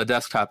internet and the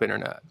desktop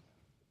internet.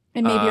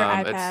 And maybe your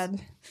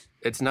iPad.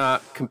 It's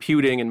not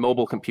computing and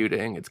mobile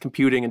computing. It's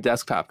computing and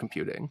desktop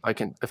computing.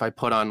 If I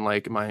put on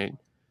like my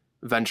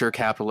venture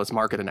capitalist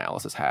market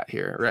analysis hat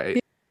here, right?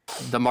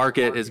 The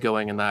market is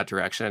going in that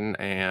direction,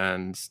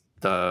 and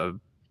the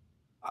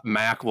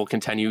Mac will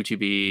continue to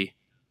be,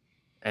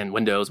 and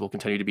Windows will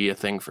continue to be a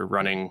thing for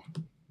running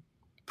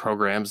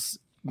programs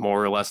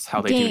more or less how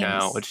they do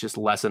now. It's just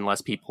less and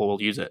less people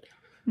will use it.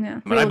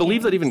 Yeah. But I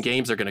believe that even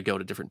games are going to go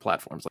to different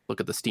platforms. Like, look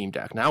at the Steam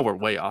Deck. Now we're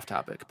way off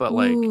topic, but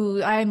like,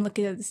 ooh, I'm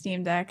looking at the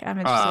Steam Deck. I'm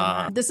interested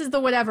in that. This is the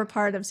whatever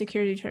part of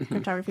security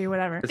cryptography,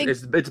 whatever.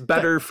 It's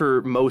better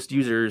for most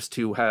users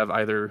to have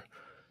either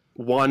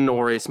one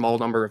or a small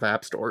number of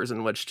app stores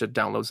in which to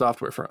download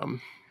software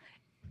from.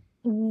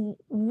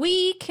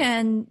 We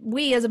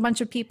as a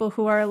bunch of people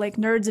who are like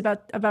nerds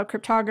about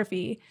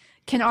cryptography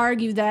can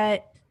argue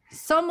that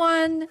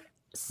someone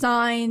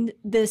signed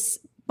this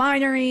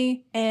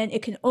binary and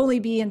it can only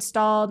be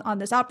installed on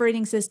this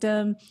operating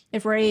system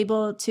if we're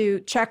able to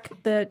check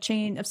the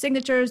chain of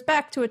signatures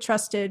back to a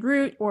trusted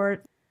root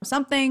or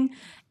something.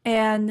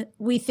 And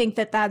we think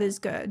that that is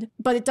good.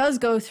 But it does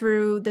go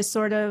through this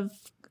sort of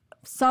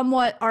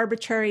somewhat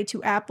arbitrary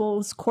to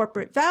Apple's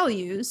corporate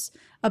values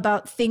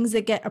about things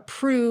that get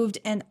approved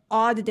and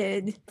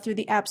audited through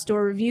the App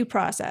Store review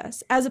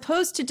process, as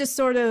opposed to just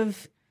sort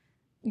of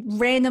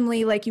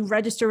randomly, like you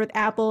register with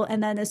Apple,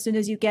 and then as soon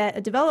as you get a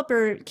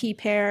developer key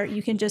pair,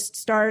 you can just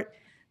start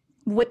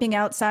whipping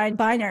out signed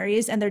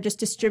binaries, and they're just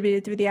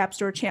distributed through the App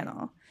Store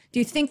channel. Do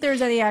you think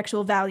there's any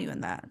actual value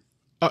in that?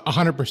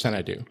 100%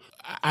 I do.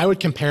 I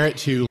would compare it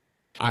to,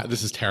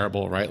 this is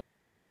terrible, right?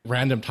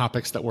 Random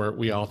topics that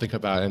we all think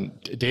about. And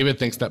David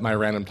thinks that my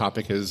random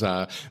topic is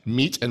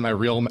meat, and my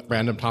real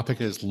random topic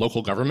is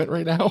local government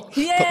right now.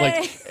 Yay! But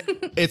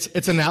like,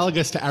 it's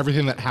analogous to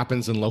everything that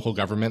happens in local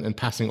government and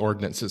passing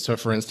ordinances. So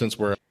for instance,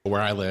 where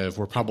I live,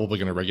 we're probably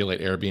going to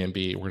regulate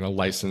Airbnb. We're going to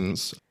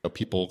license,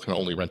 people can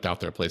only rent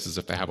out their places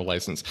if they have a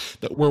license.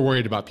 That we're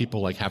worried about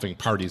people like having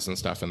parties and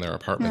stuff in their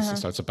apartments. And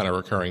so it's been a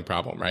recurring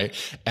problem, right?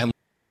 And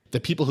the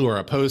people who are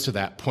opposed to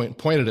that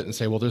pointed it and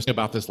say, well, there's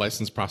about this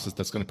license process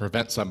that's going to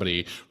prevent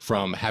somebody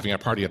from having a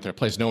party at their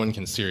place. No one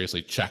can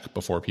seriously check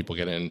before people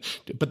get in.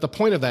 But the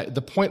point of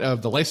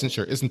the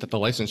licensure isn't that the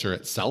licensure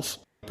itself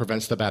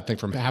prevents the bad thing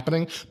from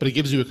happening, but it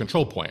gives you a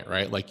control point,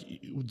 right? Like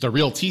the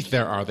real teeth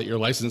there are that your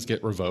license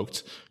gets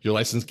revoked,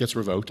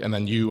 and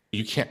then you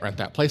can't rent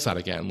that place out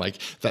again. Like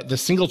that, the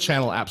single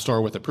channel App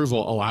Store with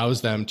approval allows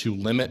them to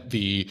limit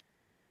the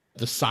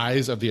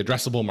size of the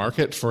addressable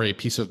market for a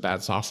piece of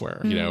bad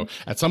software. You know,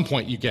 at some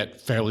point you get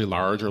fairly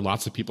large or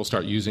lots of people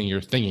start using your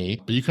thingy,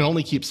 but you can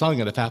only keep selling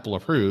it if Apple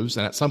approves.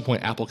 And at some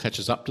point Apple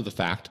catches up to the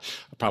fact,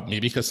 probably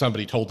because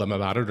somebody told them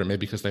about it, or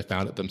maybe because they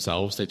found it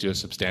themselves. They do a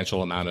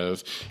substantial amount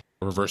of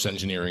reverse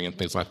engineering and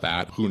things like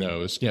that. Who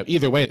knows? You know,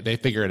 either way, they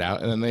figure it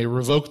out and then they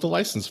revoke the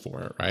license for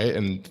it, right?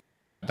 And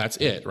that's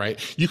it, right?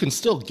 You can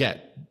still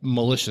get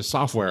malicious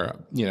software,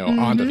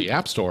 onto the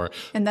App Store,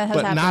 and that has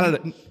but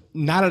happened.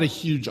 not at a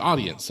huge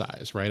audience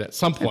size, right? At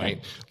some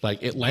point,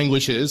 like it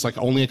languishes, like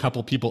only a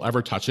couple people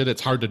ever touch it.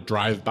 It's hard to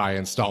drive by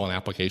install an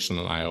application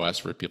on iOS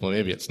for people.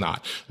 Maybe it's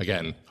not.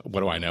 Again, what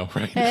do I know,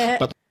 right?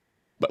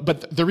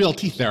 But the real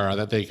teeth there are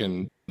that they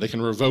can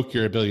revoke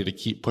your ability to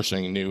keep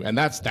pushing new, and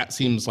that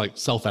seems like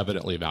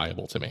self-evidently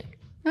valuable to me.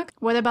 Okay.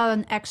 What about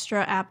an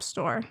extra App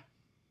Store?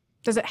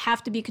 Does it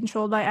have to be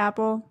controlled by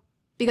Apple?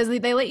 Because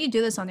they let you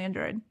do this on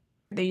Android.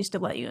 They used to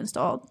let you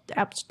install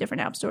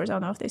different app stores. I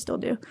don't know if they still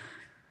do.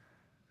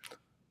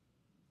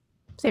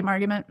 Same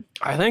argument.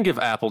 I think if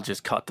Apple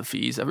just cut the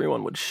fees,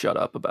 everyone would shut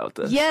up about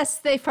this. Yes,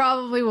 they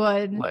probably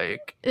would.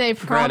 Like, they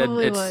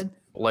probably granted, would.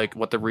 Like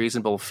what the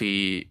reasonable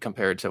fee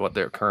compared to what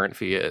their current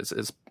fee is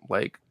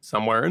like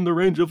somewhere in the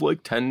range of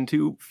like $10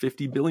 to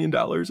 $50 billion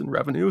in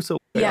revenue. So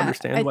I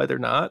understand why they're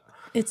not.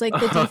 It's like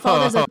the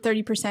default is a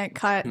 30%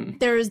 cut.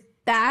 There's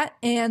that,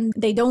 and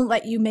they don't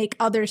let you make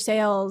other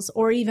sales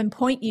or even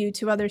point you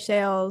to other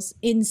sales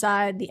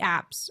inside the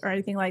apps or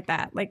anything like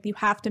that. Like you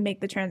have to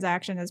make the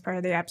transaction as part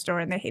of the App Store,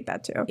 and they hate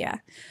that too. Yeah.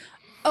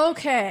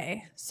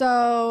 Okay.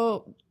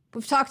 So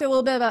We've talked a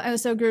little bit about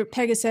NSO Group,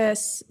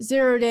 Pegasus,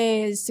 0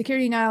 days,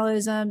 security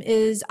nihilism.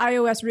 Is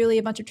iOS really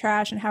a bunch of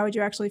trash, and how would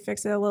you actually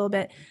fix it a little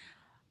bit?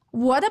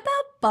 What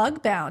about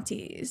bug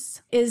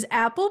bounties? Is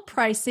Apple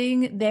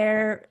pricing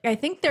I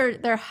think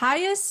their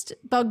highest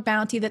bug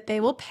bounty that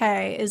they will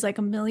pay is like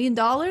 $1 million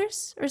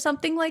or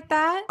something like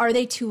that. Are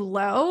they too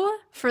low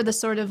for the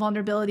sort of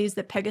vulnerabilities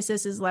that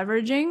Pegasus is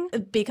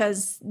leveraging?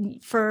 Because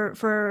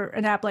for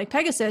an app like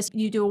Pegasus,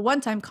 you do a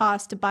one-time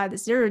cost to buy the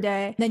 0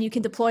 day, then you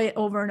can deploy it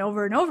over and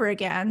over and over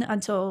again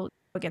until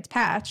it gets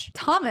patched.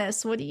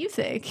 Thomas, what do you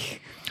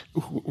think?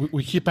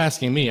 We keep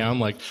asking me. I'm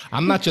like,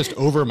 I'm not just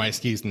over my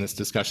skis in this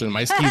discussion.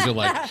 My skis are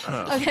like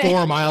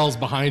 4 miles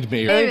behind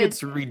me. I think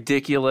it's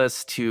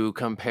ridiculous to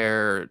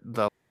compare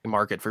the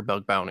market for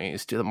bug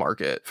bounties to the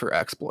market for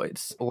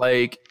exploits.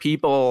 Like,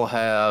 people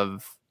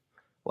have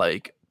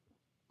like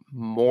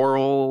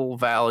moral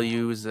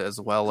values as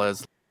well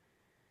as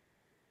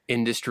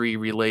industry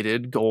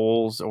related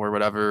goals or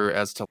whatever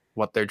as to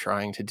what they're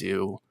trying to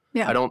do.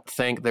 Yeah. I don't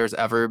think there's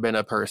ever been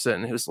a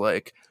person who's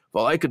like,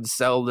 well, I could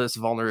sell this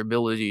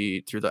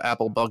vulnerability through the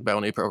Apple Bug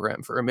Bounty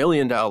program for $1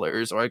 million,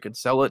 or I could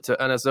sell it to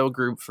NSO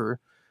Group for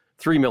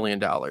 $3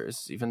 million,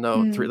 even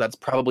though that's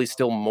probably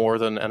still more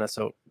than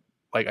NSO.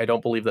 Like, I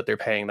don't believe that they're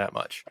paying that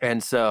much.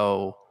 And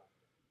so,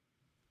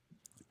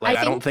 like,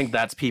 I don't think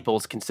that's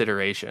people's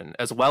consideration,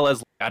 as well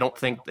as I don't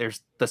think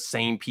there's the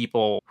same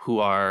people who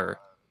are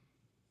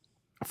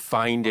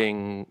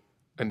finding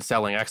and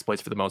selling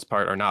exploits for the most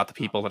part are not the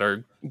people that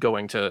are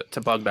going to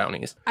bug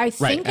bounties. I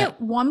think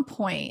at one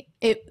point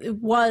it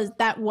was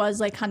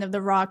like kind of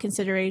the raw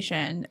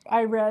consideration.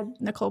 I read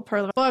Nicole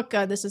Perlo's book,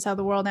 This Is How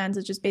the World Ends.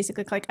 It's just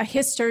basically like a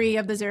history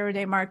of the 0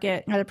 day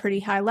market at a pretty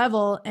high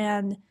level.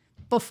 And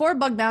before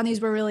bug bounties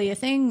were really a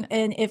thing,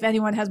 and if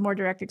anyone has more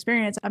direct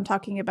experience, I'm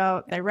talking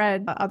about, I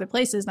read other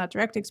places, not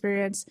direct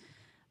experience,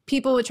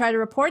 people would try to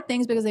report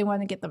things because they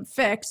wanted to get them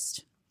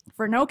fixed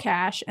for no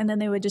cash, and then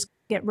they would just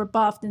get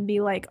rebuffed and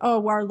be like,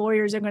 oh, our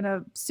lawyers are going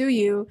to sue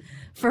you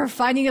for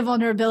finding a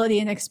vulnerability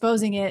and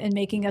exposing it and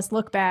making us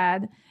look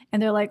bad.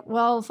 And they're like,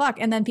 well, fuck.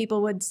 And then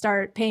people would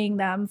start paying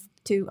them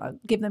to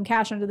give them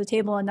cash under the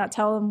table and not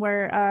tell them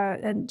where,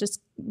 and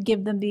just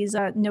give them these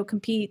no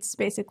competes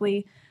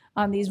basically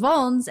on these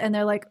vulns. And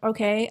they're like,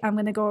 okay, I'm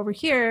going to go over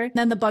here. And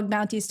then the bug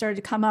bounties started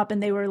to come up,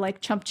 and they were like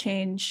chump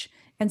change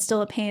and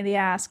still a pain in the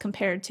ass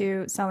compared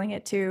to selling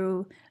it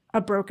to a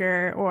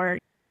broker or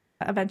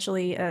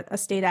eventually a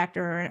state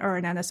actor or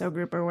an NSO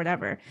group or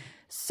whatever.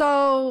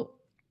 So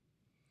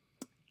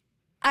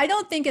I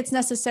don't think it's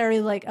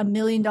necessarily like $1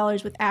 million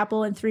with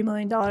Apple and $3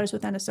 million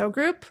with NSO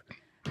group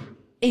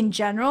in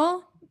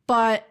general,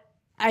 but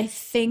I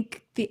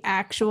think the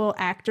actual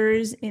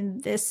actors in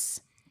this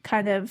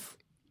kind of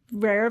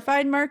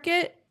rarefied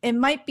market, it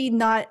might be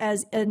not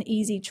as an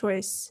easy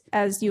choice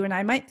as you and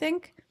I might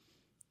think.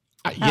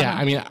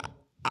 I mean,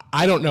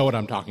 I don't know what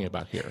I'm talking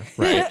about here,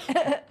 right?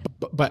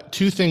 But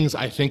two things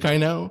I think I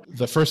know.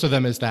 The first of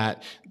them is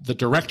that the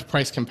direct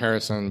price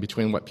comparison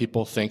between what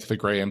people think the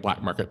gray and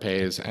black market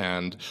pays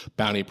and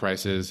bounty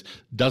prices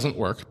doesn't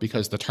work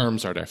because the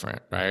terms are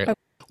different, right? Okay.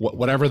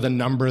 Whatever the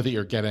number that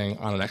you're getting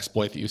on an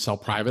exploit that you sell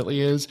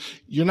privately is,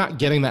 you're not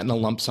getting that in a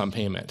lump sum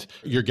payment.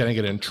 You're getting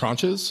it in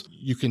tranches.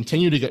 You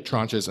continue to get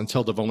tranches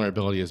until the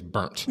vulnerability is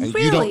burnt. And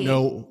really?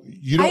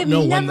 You don't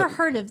know when. I've never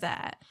heard of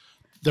that.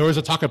 There was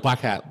a talk at Black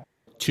Hat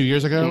 2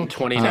 years ago. In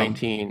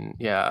 2019,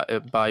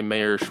 by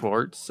Mayor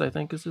Schwartz, I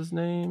think is his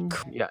name.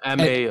 Yeah,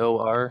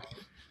 Maor.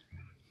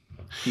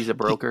 He's a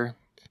broker.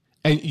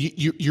 And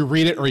you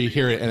read it or you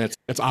hear it, and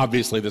it's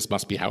obviously this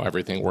must be how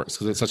everything works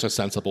because it's such a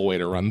sensible way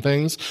to run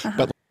things.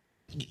 But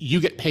you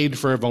get paid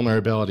for a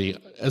vulnerability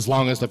as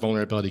long as the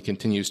vulnerability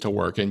continues to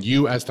work. And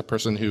you, as the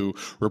person who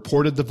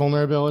reported the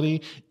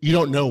vulnerability, you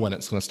don't know when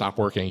it's going to stop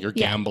working. You're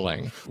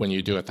gambling when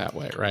you do it that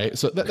way, right?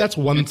 So that's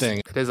one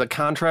thing. There's a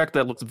contract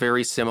that looks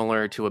very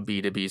similar to a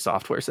B2B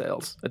software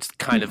sales. It's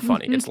kind of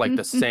funny. It's like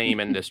the same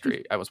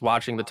industry. I was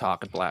watching the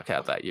talk at Black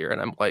Hat that year,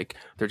 and I'm like,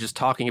 they're just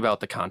talking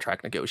about the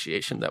contract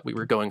negotiation that we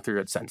were going through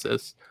at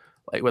Census.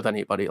 Like with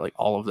anybody, like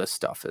all of this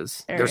stuff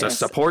is there's a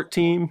support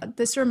team.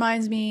 This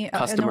reminds me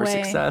customer in a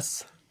way,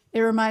 success.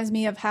 It reminds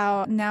me of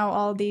how now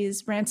all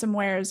these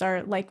ransomwares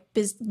are like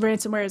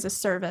ransomware as a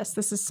service.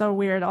 This is so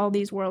weird. All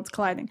these worlds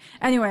colliding.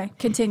 Anyway,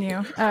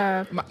 continue.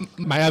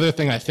 My other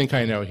thing I think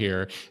I know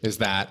here is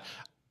that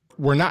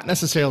we're not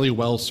necessarily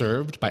well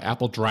served by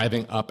Apple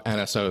driving up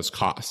NSO's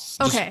costs.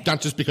 Not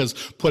just because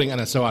putting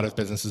NSO out of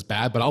business is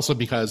bad, but also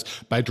because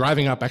by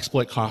driving up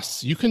exploit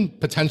costs, you can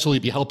potentially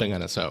be helping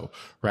NSO,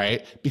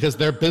 right? Because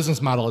their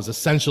business model is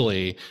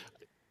essentially,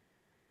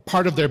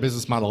 part of their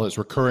business model is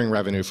recurring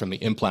revenue from the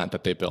implant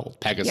that they build,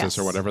 Pegasus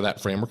or whatever that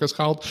framework is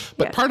called.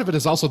 But part of it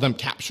is also them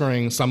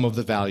capturing some of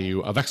the value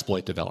of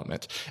exploit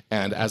development.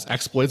 And as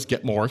exploits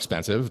get more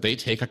expensive, they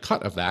take a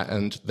cut of that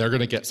and they're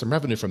going to get some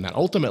revenue from that.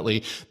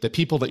 Ultimately, the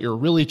people that you're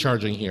really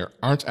charging here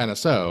aren't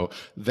NSO.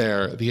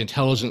 They're the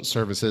intelligence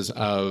services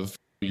of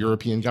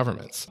European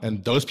governments.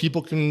 And those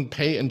people can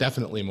pay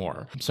indefinitely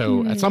more.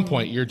 So at some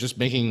point, you're just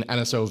making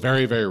NSO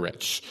very, very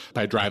rich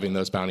by driving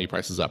those bounty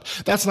prices up.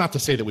 That's not to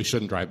say that we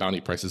shouldn't drive bounty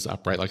prices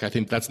up, right? Like, I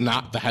think that's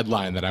not the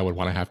headline that I would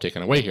want to have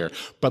taken away here.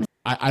 But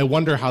I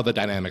wonder how the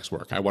dynamics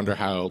work. I wonder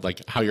how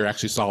you're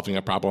actually solving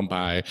a problem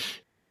by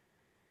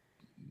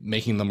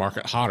making the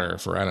market hotter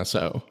for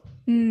NSO.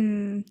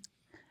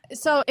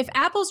 So if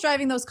Apple's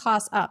driving those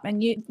costs up,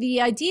 and the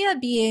idea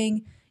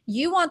being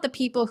you want the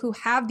people who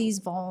have these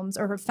vulns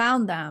or have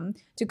found them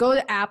to go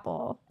to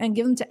Apple and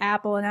give them to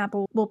Apple, and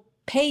Apple will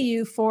pay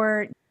you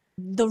for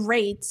the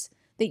rate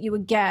that you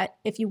would get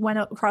if you went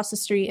across the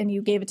street and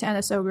you gave it to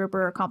NSO Group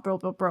or a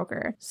comparable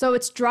broker. So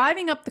it's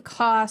driving up the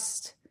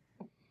cost.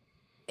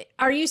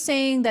 Are you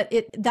saying that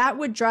that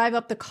would drive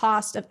up the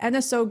cost of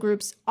NSO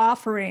Group's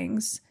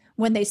offerings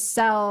when they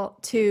sell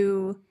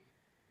to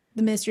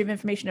the Ministry of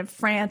Information of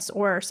France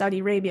or Saudi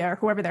Arabia or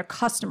whoever their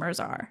customers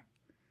are?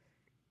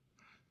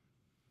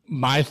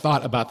 My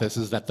thought about this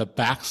is that the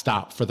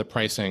backstop for the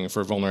pricing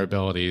for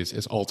vulnerabilities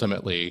is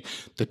ultimately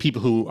the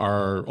people who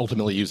are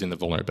ultimately using the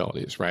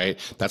vulnerabilities, right?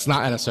 That's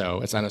not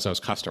NSO, it's NSO's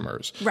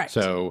customers. Right.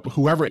 So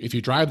if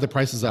you drive the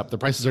prices up, the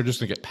prices are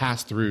just going to get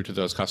passed through to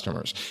those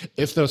customers.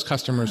 If those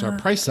customers are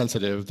price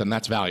sensitive, then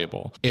that's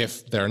valuable.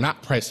 If they're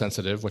not price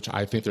sensitive, which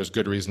I think there's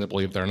good reason to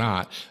believe they're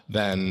not,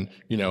 then,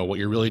 what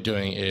you're really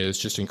doing is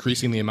just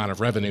increasing the amount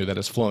of revenue that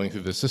is flowing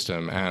through the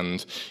system.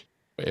 And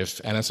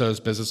if NSO's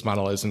business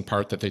model is in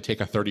part that they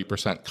take a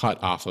 30%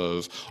 cut off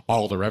of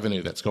all the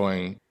revenue that's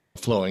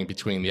flowing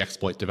between the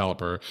exploit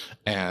developer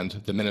and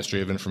the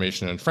Ministry of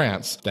Information in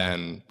France,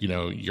 then,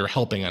 you're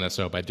helping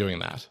NSO by doing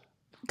that.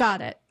 Got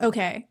it.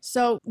 Okay.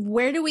 So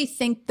where do we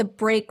think the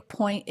break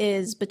point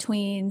is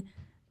between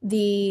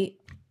the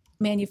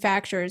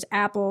manufacturers,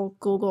 Apple,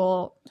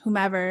 Google,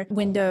 whomever,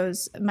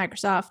 Windows,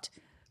 Microsoft,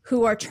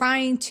 who are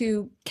trying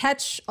to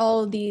catch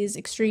all of these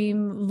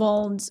extreme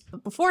vulns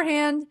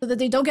beforehand so that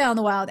they don't get on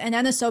the wild, and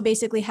NSO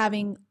basically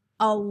having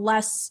a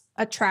less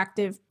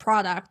attractive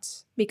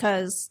product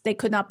because they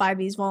could not buy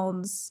these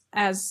vulns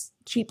as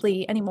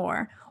cheaply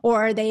anymore,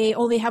 or they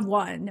only have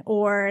one,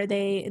 or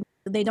they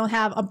don't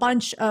have a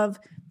bunch of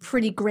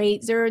pretty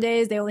great 0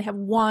 days. They only have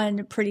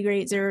one pretty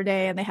great 0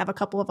 day, and they have a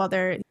couple of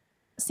other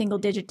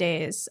single-digit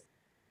days.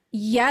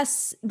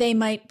 Yes, they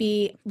might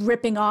be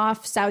ripping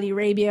off Saudi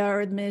Arabia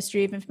or the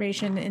Ministry of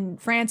Information in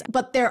France,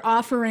 but their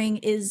offering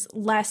is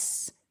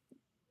less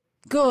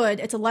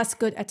good. It's a less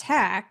good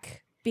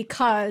attack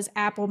because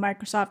Apple,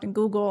 Microsoft, and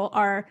Google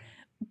are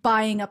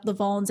buying up the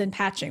vulns and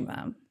patching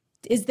them.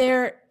 Is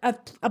there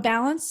a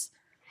balance?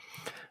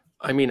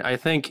 I mean, I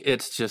think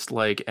it's just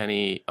like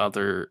any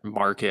other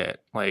market.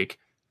 Like,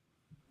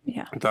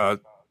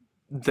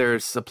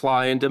 there's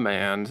supply and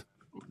demand.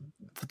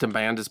 The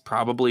demand is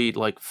probably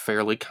like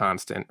fairly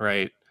constant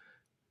right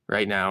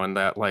now, and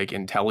that like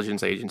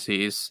intelligence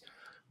agencies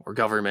or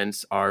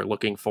governments are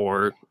looking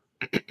for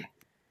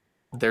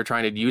they're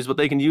trying to use what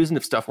they can use, and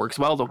if stuff works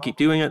well, they'll keep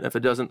doing it. If it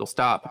doesn't, they'll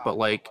stop. But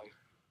like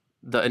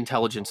the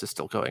intelligence is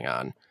still going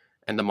on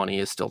and the money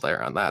is still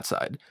there on that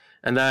side.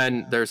 And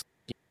then there's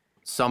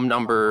some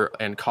number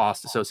and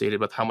cost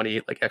associated with how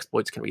many like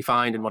exploits can we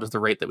find and what is the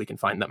rate that we can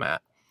find them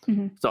at.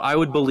 So I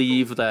would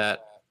believe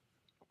that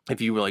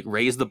if you like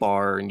raise the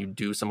bar and you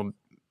do some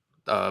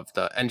of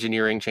the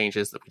engineering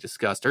changes that we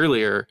discussed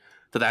earlier,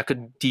 that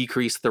could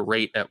decrease the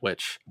rate at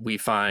which we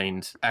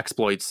find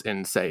exploits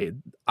in, say,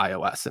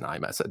 iOS and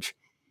iMessage.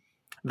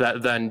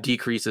 That then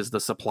decreases the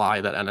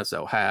supply that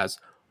NSO has,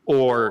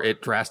 or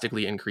it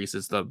drastically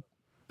increases the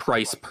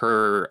price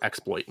per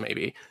exploit,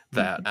 maybe,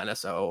 that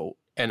NSO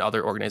and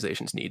other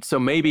organizations need. So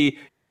maybe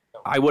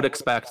I would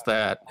expect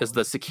that as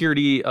the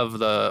security of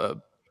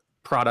the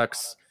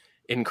products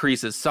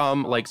increases,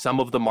 some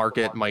of the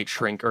market might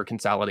shrink or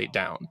consolidate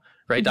down,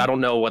 right? I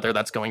don't know whether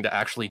that's going to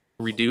actually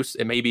reduce.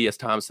 It may be, as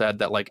Tom said,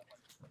 that like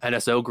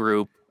NSO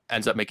Group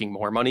ends up making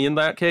more money in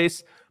that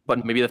case,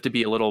 but maybe they have to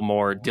be a little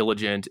more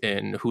diligent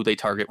in who they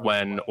target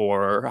when,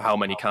 or how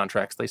many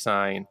contracts they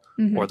sign,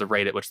 or the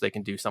rate at which they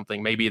can do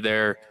something. Maybe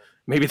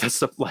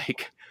that's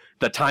like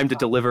the time to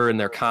deliver in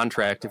their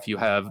contract. If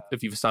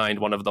you've signed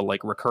one of the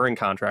like recurring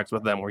contracts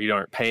with them where you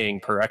aren't paying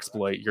per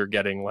exploit, you're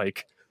getting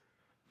like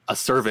a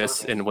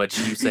service in which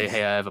you say,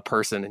 hey, I have a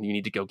person and you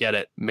need to go get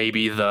it.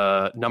 Maybe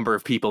the number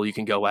of people you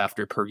can go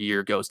after per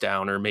year goes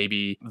down, or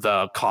maybe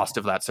the cost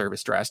of that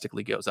service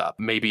drastically goes up.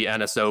 Maybe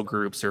NSO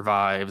Group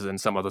survives and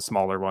some of the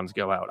smaller ones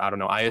go out. I don't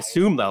know. I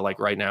assume that like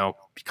right now,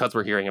 because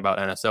we're hearing about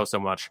NSO so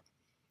much,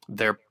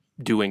 they're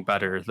doing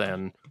better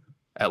than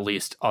at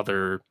least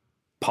other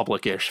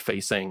public-ish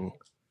facing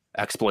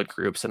exploit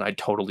groups. And I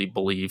totally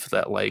believe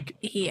that like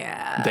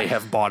they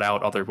have bought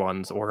out other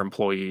ones or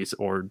employees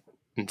or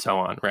and so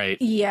on, right?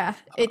 Yeah,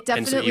 it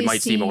definitely and so you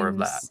might see more of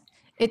that.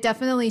 It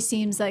definitely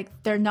seems like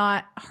they're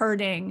not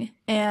hurting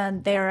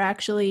and they're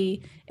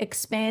actually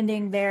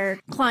expanding their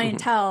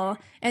clientele.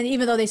 And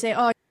even though they say,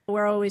 oh,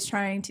 we're always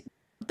trying to,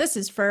 this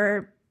is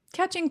for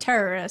catching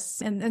terrorists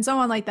and so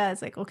on like that,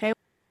 it's like, okay,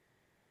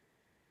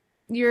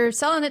 you're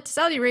selling it to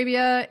Saudi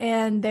Arabia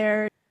and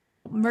they're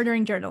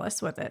murdering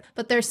journalists with it.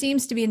 But there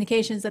seems to be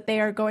indications that they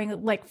are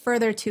going like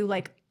further to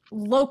like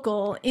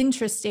local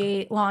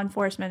intrastate law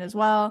enforcement as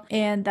well.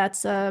 And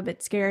that's a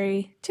bit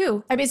scary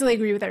too. I basically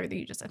agree with everything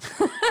you just said.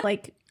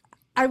 Like,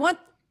 I want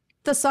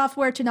the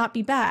software to not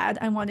be bad.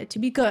 I want it to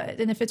be good.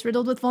 And if it's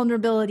riddled with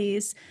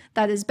vulnerabilities,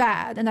 that is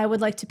bad. And I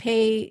would like to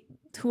pay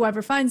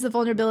whoever finds the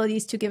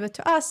vulnerabilities to give it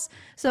to us,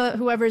 so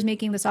whoever is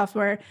making the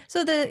software,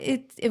 so that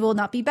it will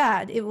not be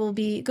bad. It will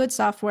be good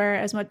software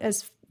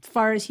as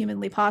far as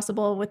humanly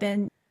possible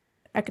within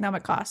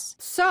economic costs.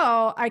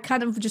 So I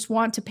kind of just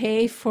want to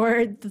pay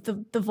for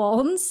the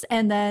vulns,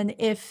 and then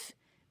if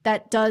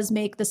that does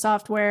make the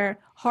software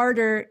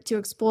harder to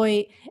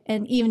exploit,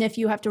 and even if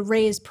you have to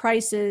raise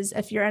prices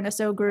if you're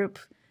NSO group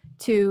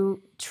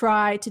to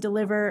try to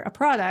deliver a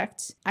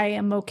product, I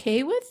am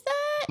okay with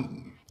that.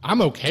 I'm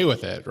okay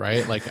with it,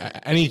 right? Like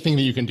anything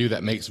that you can do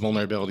that makes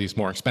vulnerabilities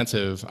more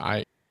expensive,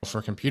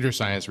 for computer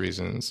science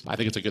reasons, I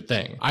think it's a good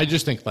thing. I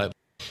just think that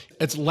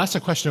it's less a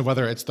question of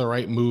whether it's the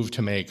right move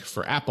to make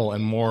for Apple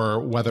and more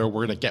whether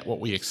we're going to get what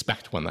we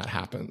expect when that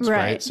happens,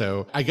 right?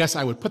 So I guess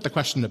I would put the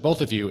question to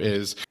both of you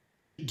is,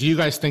 do you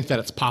guys think that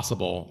it's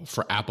possible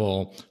for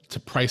Apple to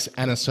price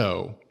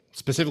NSO,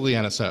 specifically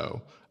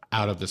NSO,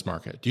 out of this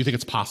market? Do you think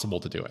it's possible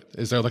to do it?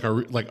 Is there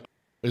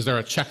is there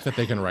a check that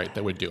they can write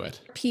that would do it?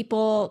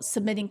 People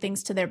submitting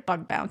things to their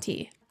bug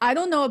bounty. I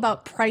don't know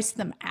about price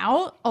them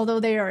out, although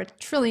they are a $1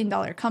 trillion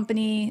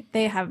company.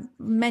 They have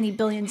many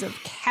billions of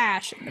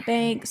cash in the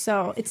bank,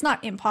 so it's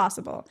not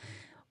impossible.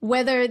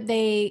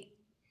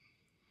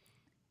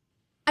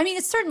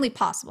 It's certainly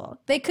possible.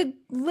 They could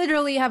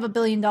literally have $1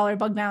 billion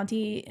bug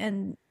bounty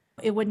and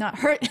it would not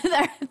hurt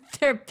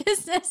their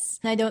business.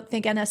 I don't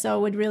think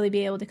NSO would really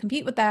be able to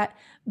compete with that,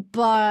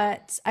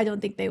 but I don't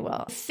think they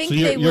will.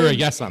 You're a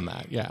yes on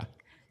that, yeah.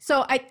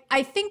 So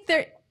I think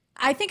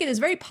it is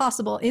very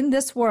possible in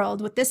this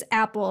world with this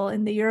Apple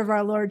in the year of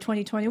our Lord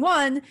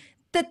 2021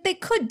 that they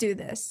could do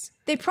this.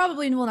 They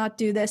probably will not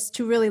do this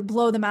to really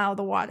blow them out of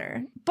the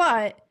water,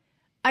 but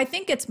I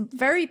think it's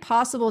very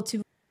possible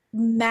to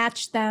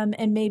match them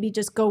and maybe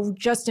just go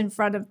just in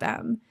front of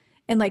them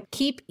and like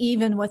keep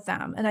even with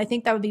them. And I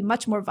think that would be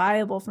much more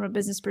viable from a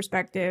business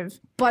perspective,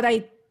 but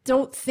I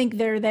don't think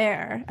they're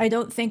there. I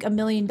don't think $1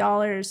 million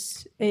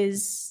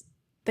is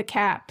the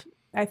cap.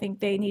 I think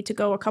they need to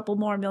go a couple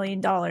more $1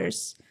 million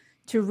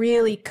to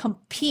really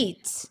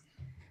compete,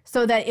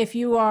 so that if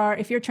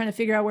you're trying to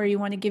figure out where you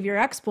want to give your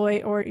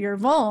exploit or your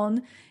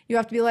vuln, you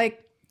have to be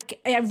like,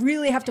 I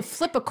really have to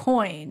flip a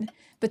coin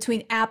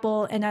between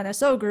Apple and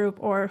NSO Group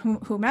or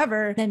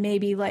whomever, then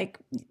maybe like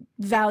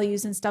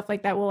values and stuff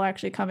like that will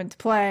actually come into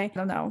play. I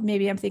don't know.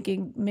 Maybe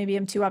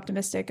I'm too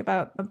optimistic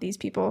about these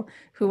people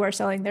who are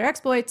selling their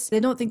exploits. They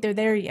don't think they're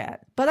there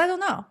yet, but I don't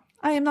know.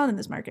 I am not in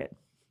this market.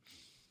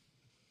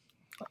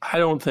 I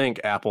don't think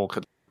Apple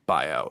could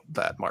buy out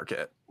that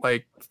market.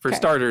 Like, for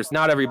starters,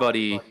 not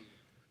everybody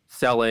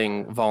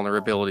selling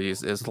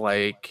vulnerabilities is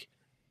like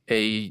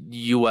a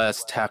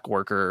U.S. tech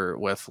worker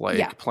with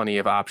plenty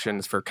of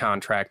options for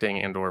contracting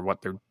and or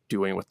what they're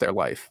doing with their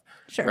life.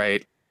 Sure.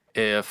 Right?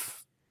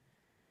 If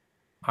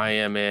I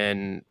am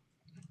in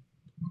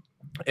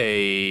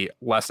a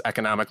less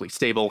economically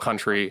stable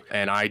country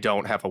and I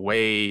don't have a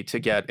way to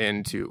get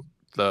into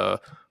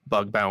the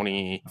bug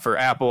bounty for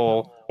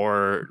Apple,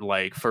 or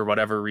like for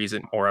whatever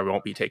reason, or I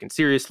won't be taken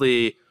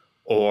seriously,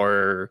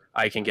 or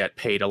I can get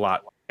paid a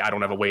lot. I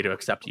don't have a way to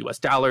accept US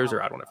dollars,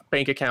 or I don't have a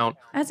bank account.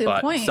 That's a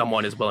good point.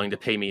 Someone is willing to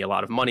pay me a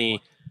lot of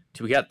money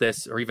to get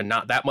this, or even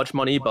not that much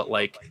money, but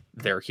like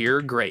they're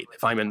here, great.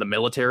 If I'm in the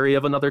military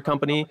of another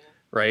company,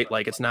 right?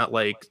 Like, it's not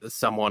like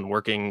someone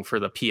working for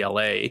the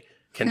PLA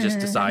can just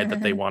decide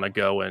that they want to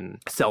go and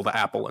sell to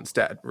Apple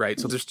instead, right?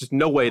 So there's just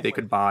no way they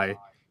could buy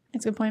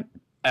That's a good point.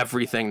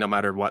 everything no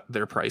matter what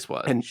their price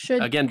was. And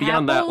Should again,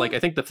 beyond Apple- that, like, I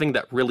think the thing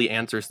that really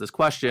answers this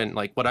question,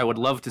 like what I would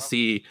love to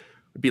see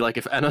would be like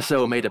if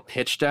NSO made a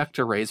pitch deck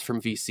to raise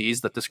from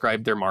VCs that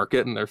described their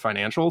market and their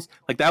financials.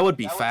 Like, that would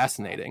be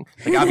fascinating.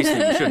 Like,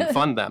 obviously you shouldn't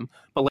fund them,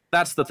 but like,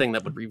 that's the thing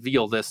that would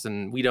reveal this.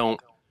 And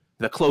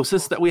the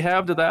closest that we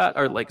have to that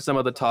are like some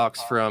of the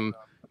talks from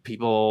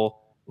people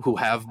who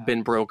have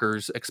been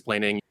brokers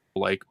explaining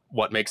like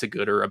what makes a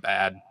good or a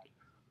bad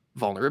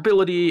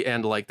vulnerability,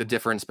 and like the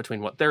difference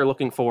between what they're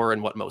looking for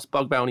and what most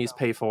bug bounties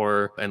pay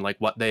for, and like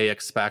what they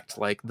expect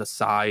like the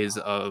size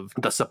of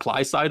the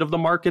supply side of the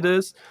market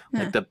is,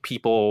 like the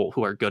people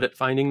who are good at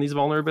finding these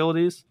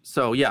vulnerabilities.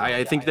 So yeah,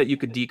 I think that you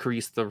could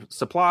decrease the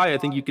supply. I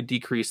think you could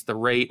decrease the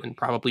rate and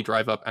probably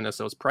drive up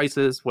NSO's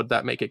prices. Would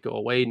that make it go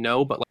away?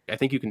 No, but like, I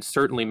think you can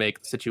certainly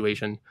make the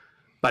situation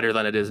better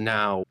than it is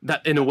now.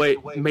 That in a way,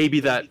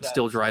 maybe that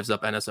still drives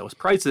up NSO's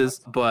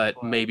prices,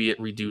 but maybe it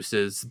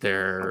reduces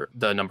the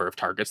number of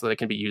targets that it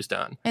can be used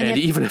on. And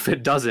even if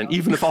it doesn't,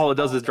 even if all it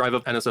does is drive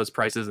up NSO's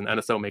prices and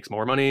NSO makes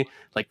more money,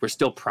 like, we're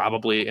still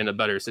probably in a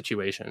better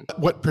situation.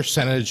 What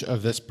percentage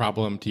of this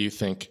problem do you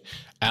think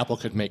Apple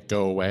could make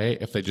go away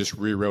if they just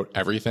rewrote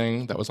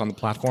everything that was on the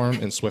platform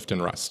in Swift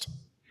and Rust?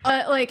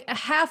 Like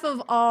half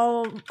of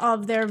all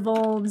of their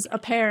vulns,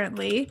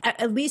 apparently,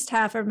 at least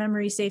half are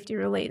memory safety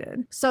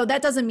related. So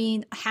that doesn't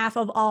mean half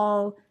of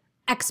all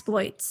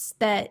exploits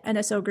that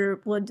NSO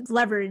Group would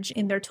leverage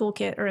in their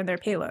toolkit or in their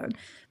payload,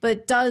 but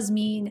it does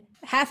mean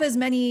half as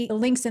many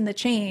links in the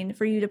chain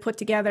for you to put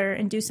together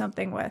and do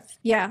something with.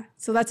 Yeah,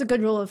 so that's a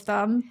good rule of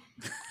thumb.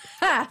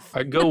 Half.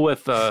 I'd go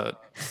with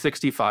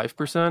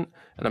 65%, and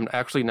I'm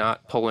actually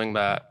not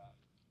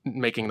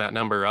making that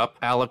number up.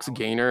 Alex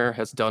Gaynor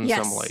has done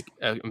some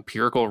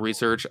empirical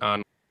research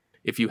on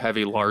if you have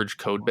a large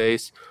code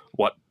base,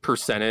 what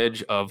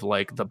percentage of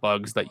like the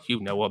bugs that you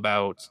know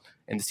about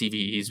and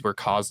CVEs were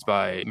caused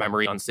by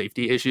memory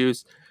unsafety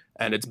issues.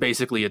 And it's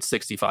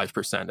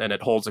 65%, and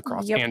it holds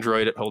across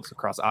Android, it holds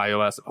across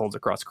iOS, it holds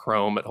across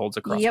Chrome, it holds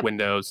across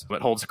Windows,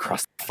 it holds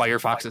across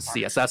Firefox's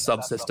CSS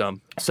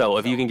subsystem. So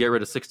if you can get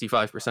rid of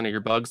 65% of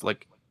your bugs,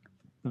 like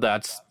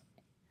that's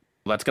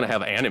going to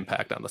have an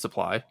impact on the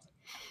supply.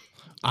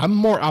 I'm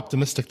more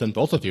optimistic than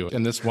both of you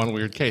in this one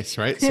weird case,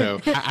 right? So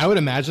I would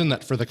imagine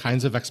that for the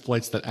kinds of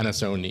exploits that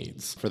NSO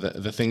needs, for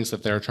the things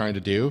that they're trying to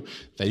do,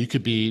 that you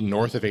could be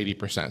north of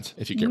 80%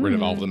 if you get rid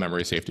of all of the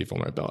memory safety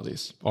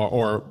vulnerabilities.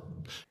 Or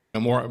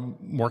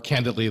more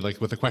candidly, like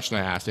with the question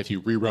I asked, if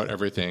you rewrote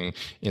everything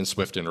in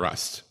Swift and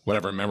Rust,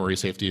 whatever memory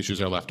safety issues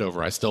are left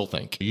over, I still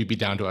think you'd be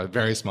down to a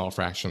very small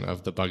fraction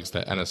of the bugs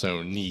that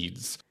NSO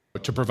needs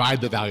to provide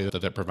the value that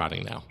they're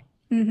providing now.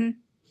 Mm-hmm.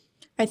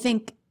 I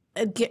think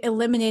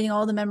eliminating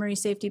all the memory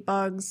safety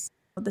bugs,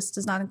 this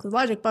does not include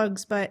logic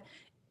bugs, but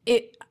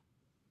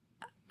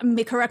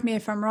correct me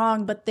if I'm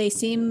wrong, but they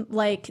seem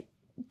like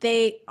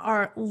they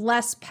are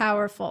less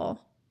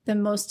powerful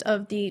than most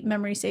of the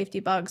memory safety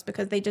bugs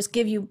because they just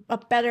give you a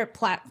better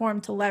platform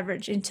to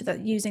leverage into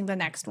using the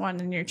next one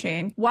in your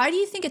chain. Why do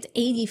you think it's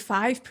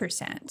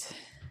 85%?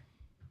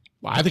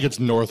 Well, I think it's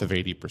north of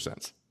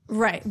 80%.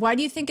 Right. Why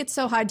do you think it's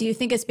so high? Do you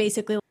think it's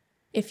basically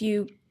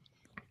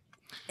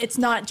it's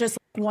not just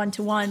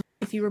one-to-one.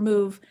 If you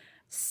remove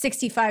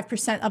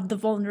 65% of the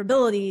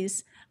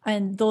vulnerabilities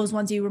and those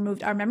ones you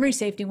removed are memory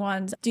safety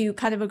ones, do you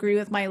kind of agree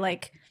with my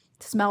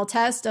smell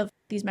test of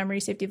these memory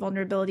safety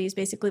vulnerabilities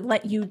basically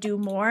let you do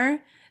more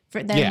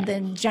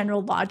than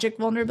general logic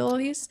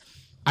vulnerabilities?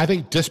 I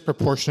think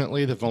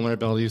disproportionately the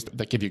vulnerabilities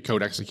that give you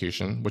code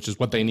execution, which is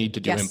what they need to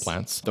do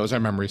implants, those are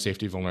memory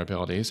safety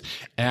vulnerabilities.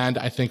 And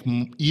I think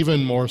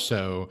even more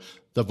so,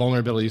 the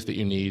vulnerabilities that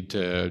you need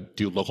to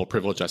do local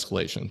privilege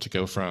escalation, to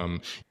go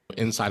from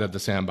inside of the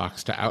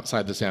sandbox to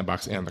outside the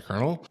sandbox and the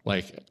kernel.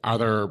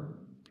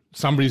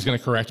 Somebody's going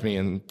to correct me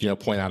and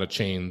point out a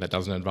chain that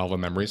doesn't involve a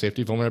memory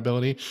safety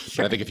vulnerability.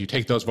 Sure. But I think if you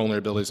take those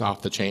vulnerabilities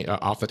off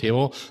the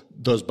table,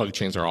 those bug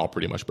chains are all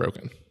pretty much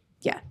broken.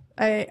 Yeah,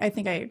 I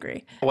think I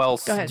agree. How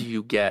else do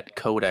you get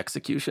code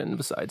execution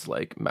besides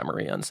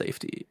memory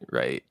unsafety,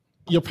 right?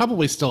 You'll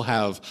probably still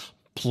have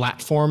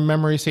platform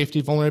memory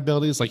safety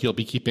vulnerabilities. You'll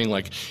be keeping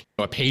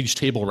a page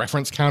table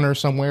reference counter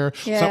somewhere,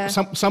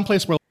 some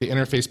place where the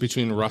interface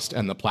between Rust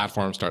and the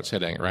platform starts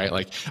hitting, right?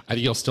 I think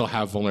you'll still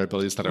have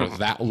vulnerabilities that are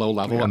that low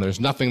level, and there's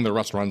nothing the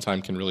Rust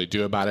runtime can really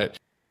do about it.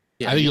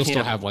 Yeah, I think you'll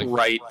still have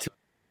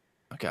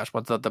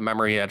what's the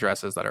memory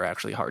addresses that are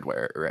actually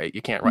hardware, right?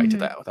 You can't write to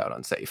that without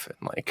unsafe.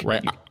 And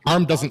right.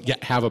 ARM doesn't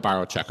yet have a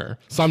biochecker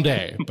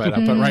someday, but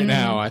right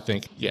now I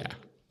think,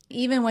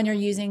 even when you're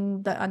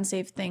using the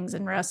unsafe things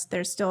in Rust,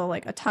 there's still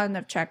a ton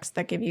of checks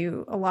that give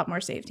you a lot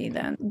more safety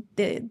than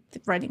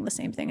writing the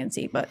same thing in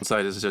C. But the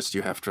side is just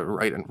you have to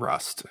write in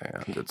Rust,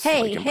 and it's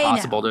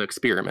impossible to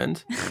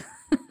experiment.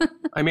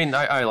 I mean,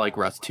 I like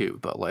Rust too,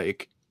 but what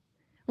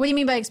do you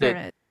mean by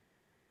experiment?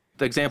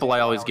 The example I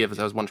always give is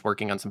I was once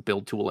working on some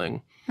build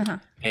tooling,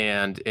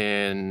 and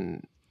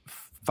in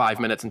 5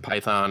 minutes in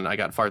Python, I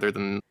got farther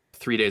than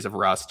 3 days of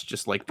Rust,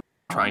 just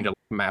trying to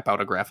map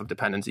out a graph of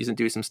dependencies and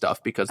do some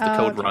stuff because the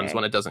code runs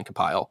when it doesn't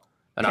compile,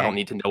 and I don't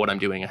need to know what I'm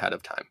doing ahead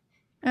of time.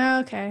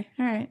 Okay.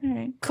 All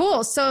right.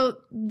 Cool. So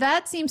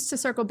that seems to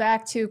circle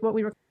back to what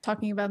we were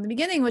talking about in the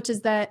beginning, which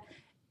is that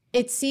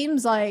it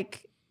seems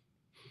like,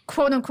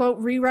 quote unquote,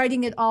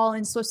 rewriting it all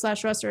in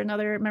Swift/Rust or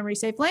another memory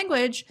safe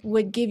language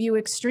would give you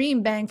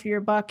extreme bang for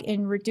your buck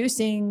in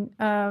reducing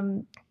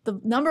the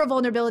number of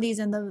vulnerabilities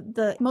and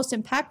the most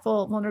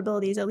impactful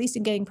vulnerabilities, at least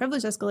in getting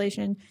privilege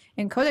escalation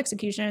and code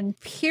execution,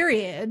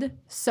 period.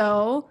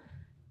 So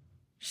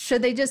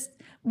should they just,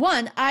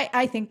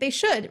 I think they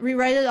should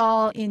rewrite it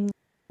all in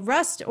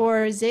Rust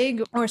or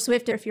Zig or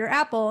Swift, or if you're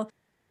Apple.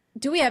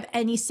 Do we have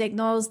any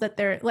signals that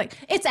they're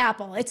it's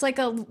Apple, it's like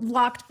a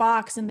locked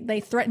box and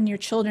they threaten your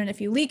children if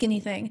you leak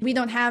anything? We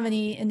don't have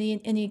any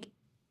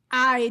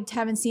I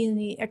haven't seen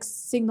any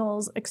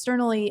signals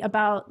externally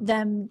about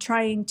them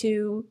trying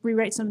to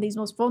rewrite some of these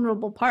most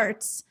vulnerable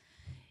parts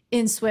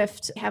in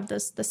Swift. Have the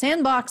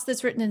sandbox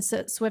that's written in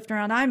Swift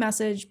around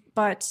iMessage,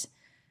 but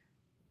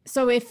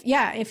so if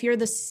you're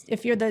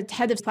the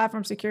head of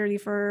platform security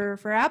for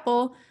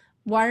Apple,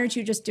 why aren't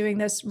you just doing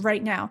this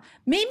right now?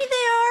 Maybe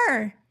they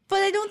are, but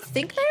I don't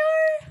think they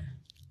are.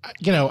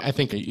 I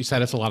think you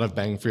said it's a lot of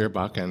bang for your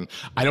buck, and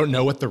I don't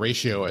know what the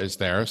ratio is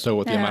there, so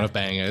what the amount of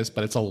bang is,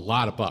 but it's a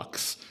lot of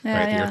bucks,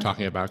 right, that you're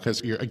talking about,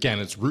 because again,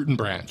 it's root and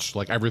branch.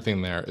 Like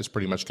everything there is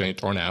pretty much getting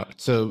torn out.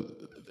 So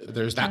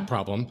there's that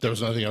problem. There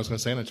was another thing I was going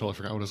to say, and I totally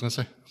forgot what I was going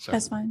to say. So.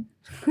 That's fine.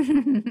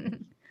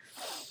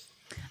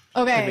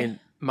 Okay. I mean,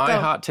 my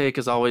hot take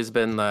has always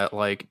been that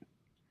like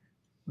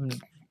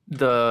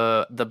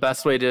the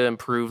best way to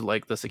improve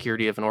like the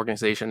security of an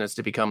organization is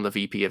to become the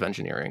VP of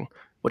engineering,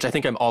 which I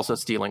think I'm also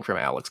stealing from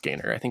Alex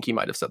Gaynor. I think he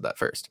might have said that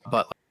first.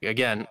 But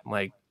again,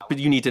 but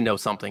you need to know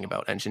something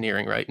about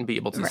engineering, right? And be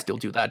able to still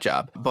do that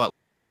job. But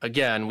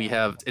again,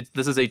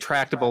 this is a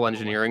tractable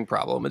engineering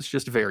problem. It's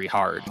just very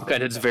hard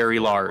and it's very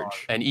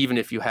large. And even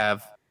if you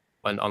have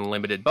an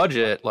unlimited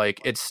budget,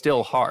 like it's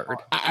still hard.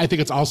 I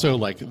think it's also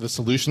like the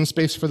solution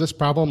space for this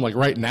problem. Like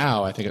right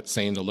now, I think it's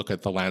sane to look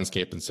at the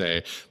landscape and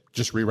say,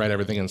 just rewrite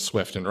everything in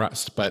Swift and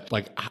Rust. But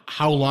like,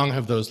 how long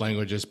have those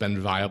languages been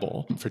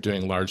viable for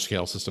doing large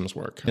scale systems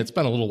work? It's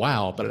been a little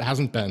while, but it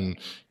hasn't been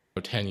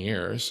 10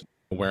 years.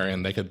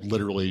 Wherein they could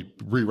literally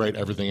rewrite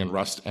everything in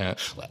Rust. And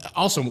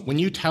also, when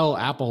you tell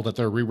Apple that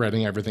they're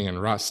rewriting everything in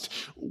Rust,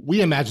 we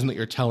imagine that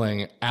you're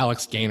telling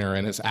Alex Gaynor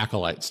and his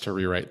acolytes to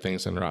rewrite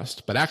things in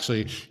Rust. But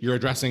actually, you're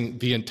addressing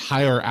the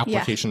entire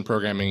application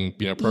programming,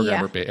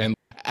 programmer base. And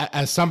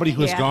as somebody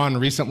who has gone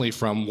recently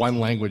from one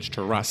language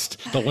to Rust,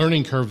 the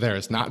learning curve there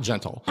is not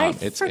gentle. I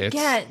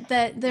forget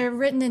that they're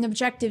written in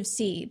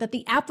Objective-C, that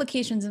the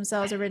applications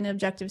themselves are written in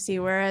Objective-C,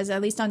 whereas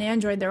at least on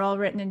Android, they're all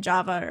written in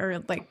Java,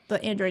 or like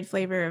the Android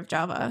flavor of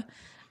Java.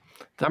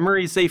 The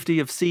memory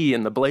safety of C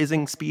and the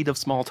blazing speed of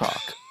small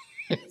talk.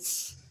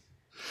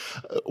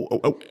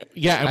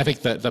 Yeah, I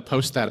think that the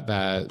post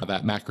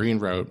that Matt Green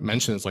wrote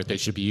mentions like they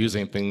should be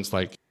using things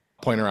like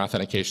pointer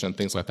authentication and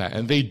things like that.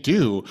 And they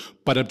do,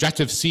 but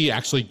Objective-C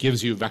actually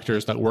gives you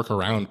vectors that work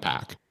around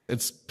PAC.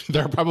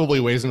 There are probably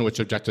ways in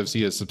which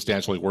Objective-C is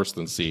substantially worse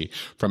than C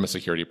from a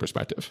security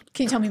perspective.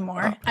 Can you tell me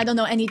more? I don't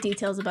know any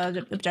details about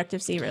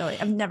Objective-C, really.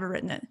 I've never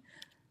written it.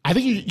 I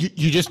think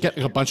you just get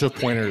a bunch of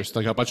pointers,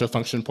 like a bunch of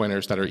function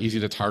pointers that are easy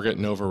to target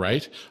and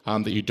overwrite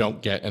that you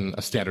don't get in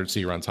a standard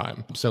C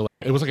runtime. So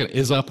it was like an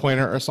ISA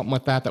pointer or something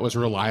like that was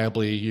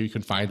reliably, you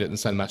can find it and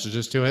send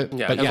messages to it.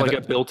 Yeah, it has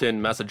a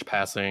built-in message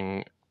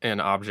passing and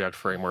object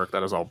framework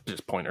that is all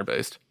just pointer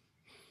based.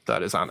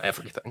 That is on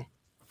everything.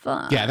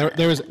 Fun. Yeah,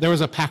 there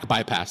was a PAC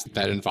bypass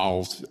that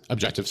involved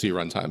Objective-C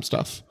runtime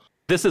stuff.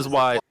 This is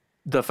why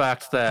the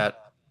fact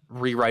that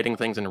rewriting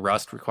things in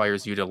Rust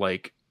requires you to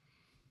like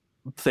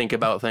think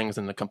about things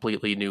in a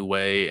completely new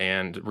way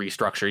and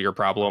restructure your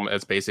problem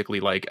as basically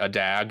like a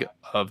DAG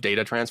of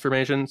data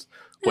transformations,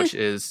 which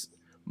is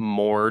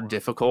more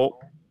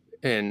difficult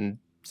in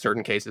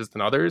certain cases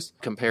than others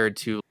compared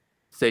to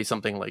say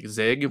something like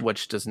Zig,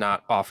 which does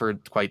not offer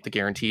quite the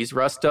guarantees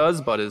Rust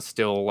does, but is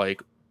still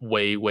like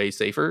way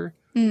safer.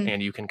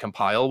 And you can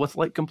compile with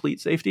like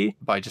complete safety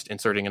by just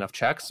inserting enough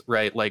checks,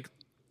 right? Like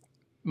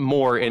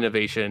more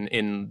innovation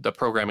in the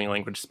programming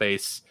language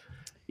space,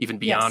 even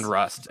beyond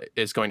Rust,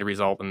 is going to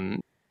result in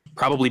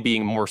probably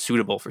being more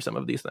suitable for some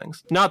of these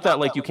things. Not that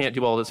like you can't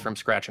do all this from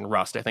scratch in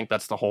Rust. I think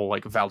that's the whole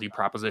like value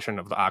proposition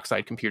of the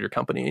Oxide Computer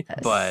Company. Yes.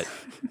 But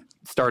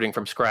starting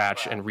from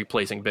scratch and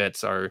replacing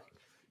bits are,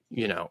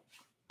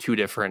 two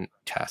different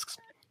tasks.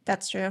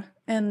 That's true.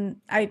 And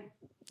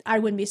I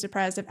wouldn't be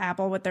surprised if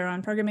Apple, with their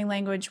own programming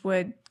language,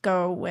 would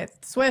go with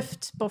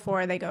Swift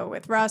before they go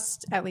with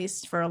Rust, at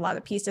least for a lot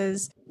of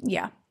pieces.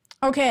 Yeah.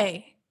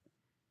 Okay.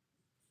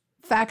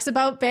 Facts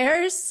about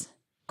bears?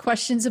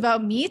 Questions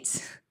about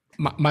meat?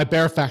 My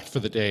bear fact for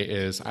the day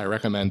is I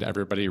recommend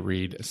everybody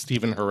read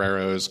Stephen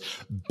Herrero's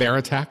Bear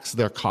Attacks,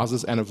 Their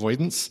Causes and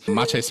Avoidance.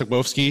 Maciej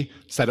Sogłowski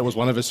said it was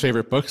one of his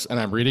favorite books, and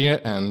I'm reading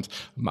it, and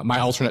my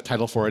alternate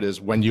title for it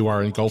is When You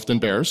Are Engulfed in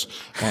Bears.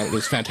 And it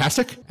was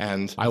fantastic,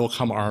 and I will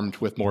come armed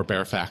with more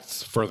bear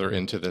facts further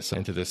into this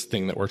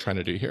thing that we're trying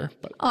to do here.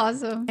 But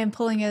awesome. I'm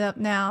pulling it up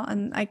now,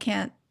 and I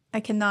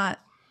cannot.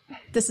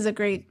 This is a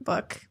great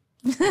book.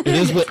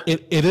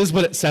 It is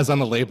what it says on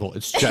the label.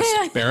 It's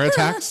just bear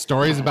attacks,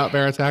 stories about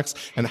bear attacks,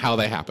 and how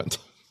they happened.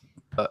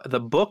 The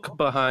book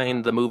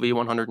behind the movie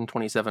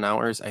 127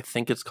 Hours, I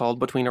think it's called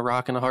Between a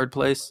Rock and a Hard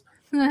Place,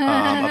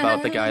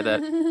 about the guy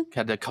that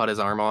had to cut his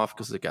arm off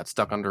because it got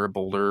stuck under a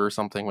boulder or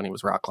something when he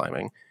was rock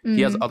climbing. Mm-hmm.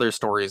 He has other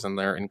stories in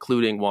there,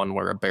 including one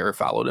where a bear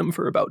followed him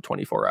for about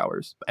 24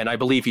 hours. And I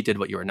believe he did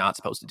what you were not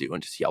supposed to do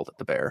and just yelled at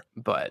the bear.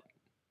 But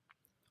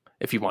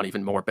if you want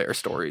even more bear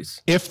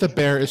stories. If the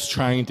bear is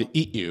trying to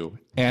eat you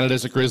and it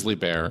is a grizzly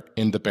bear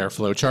in the bear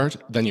flowchart,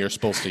 then you're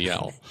supposed to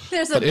yell.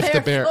 There's a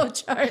bear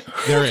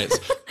flowchart. There is.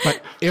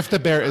 But if the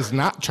bear is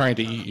not trying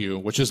to eat you,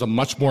 which is a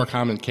much more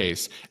common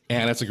case,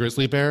 and it's a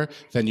grizzly bear,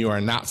 then you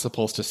are not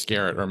supposed to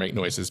scare it or make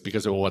noises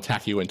because it will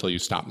attack you until you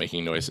stop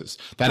making noises.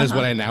 That is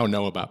what I now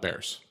know about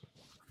bears.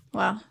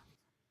 Wow.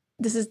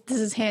 This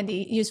is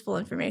handy, useful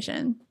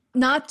information.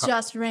 Not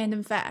just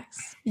random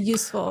facts.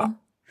 Useful.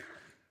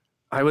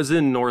 I was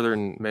in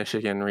northern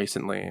Michigan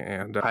recently,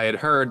 and I had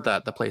heard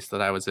that the place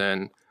that I was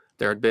in,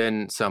 there had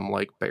been some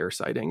like bear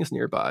sightings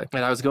nearby.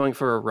 And I was going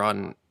for a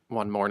run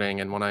one morning,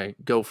 and when I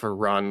go for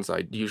runs,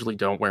 I usually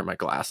don't wear my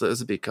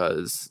glasses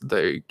because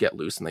they get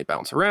loose and they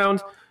bounce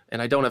around.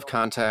 And I don't have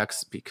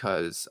contacts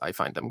because I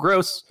find them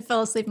gross. I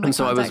fell asleep in my And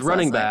so I was contacts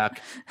running last night.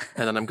 back,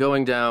 and then I'm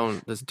going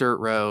down this dirt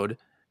road,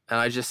 and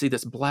I just see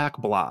this black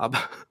blob.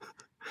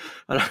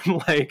 And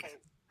I'm like,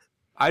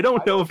 I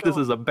don't know if this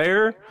is a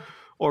bear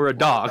or a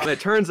dog. And it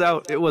turns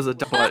out it was a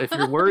dog. But if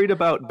you're worried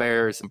about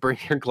bears, bring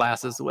your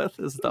glasses with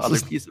is the other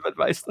piece of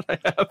advice that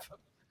I have.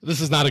 This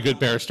is not a good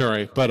bear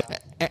story,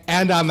 but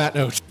and on that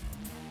note.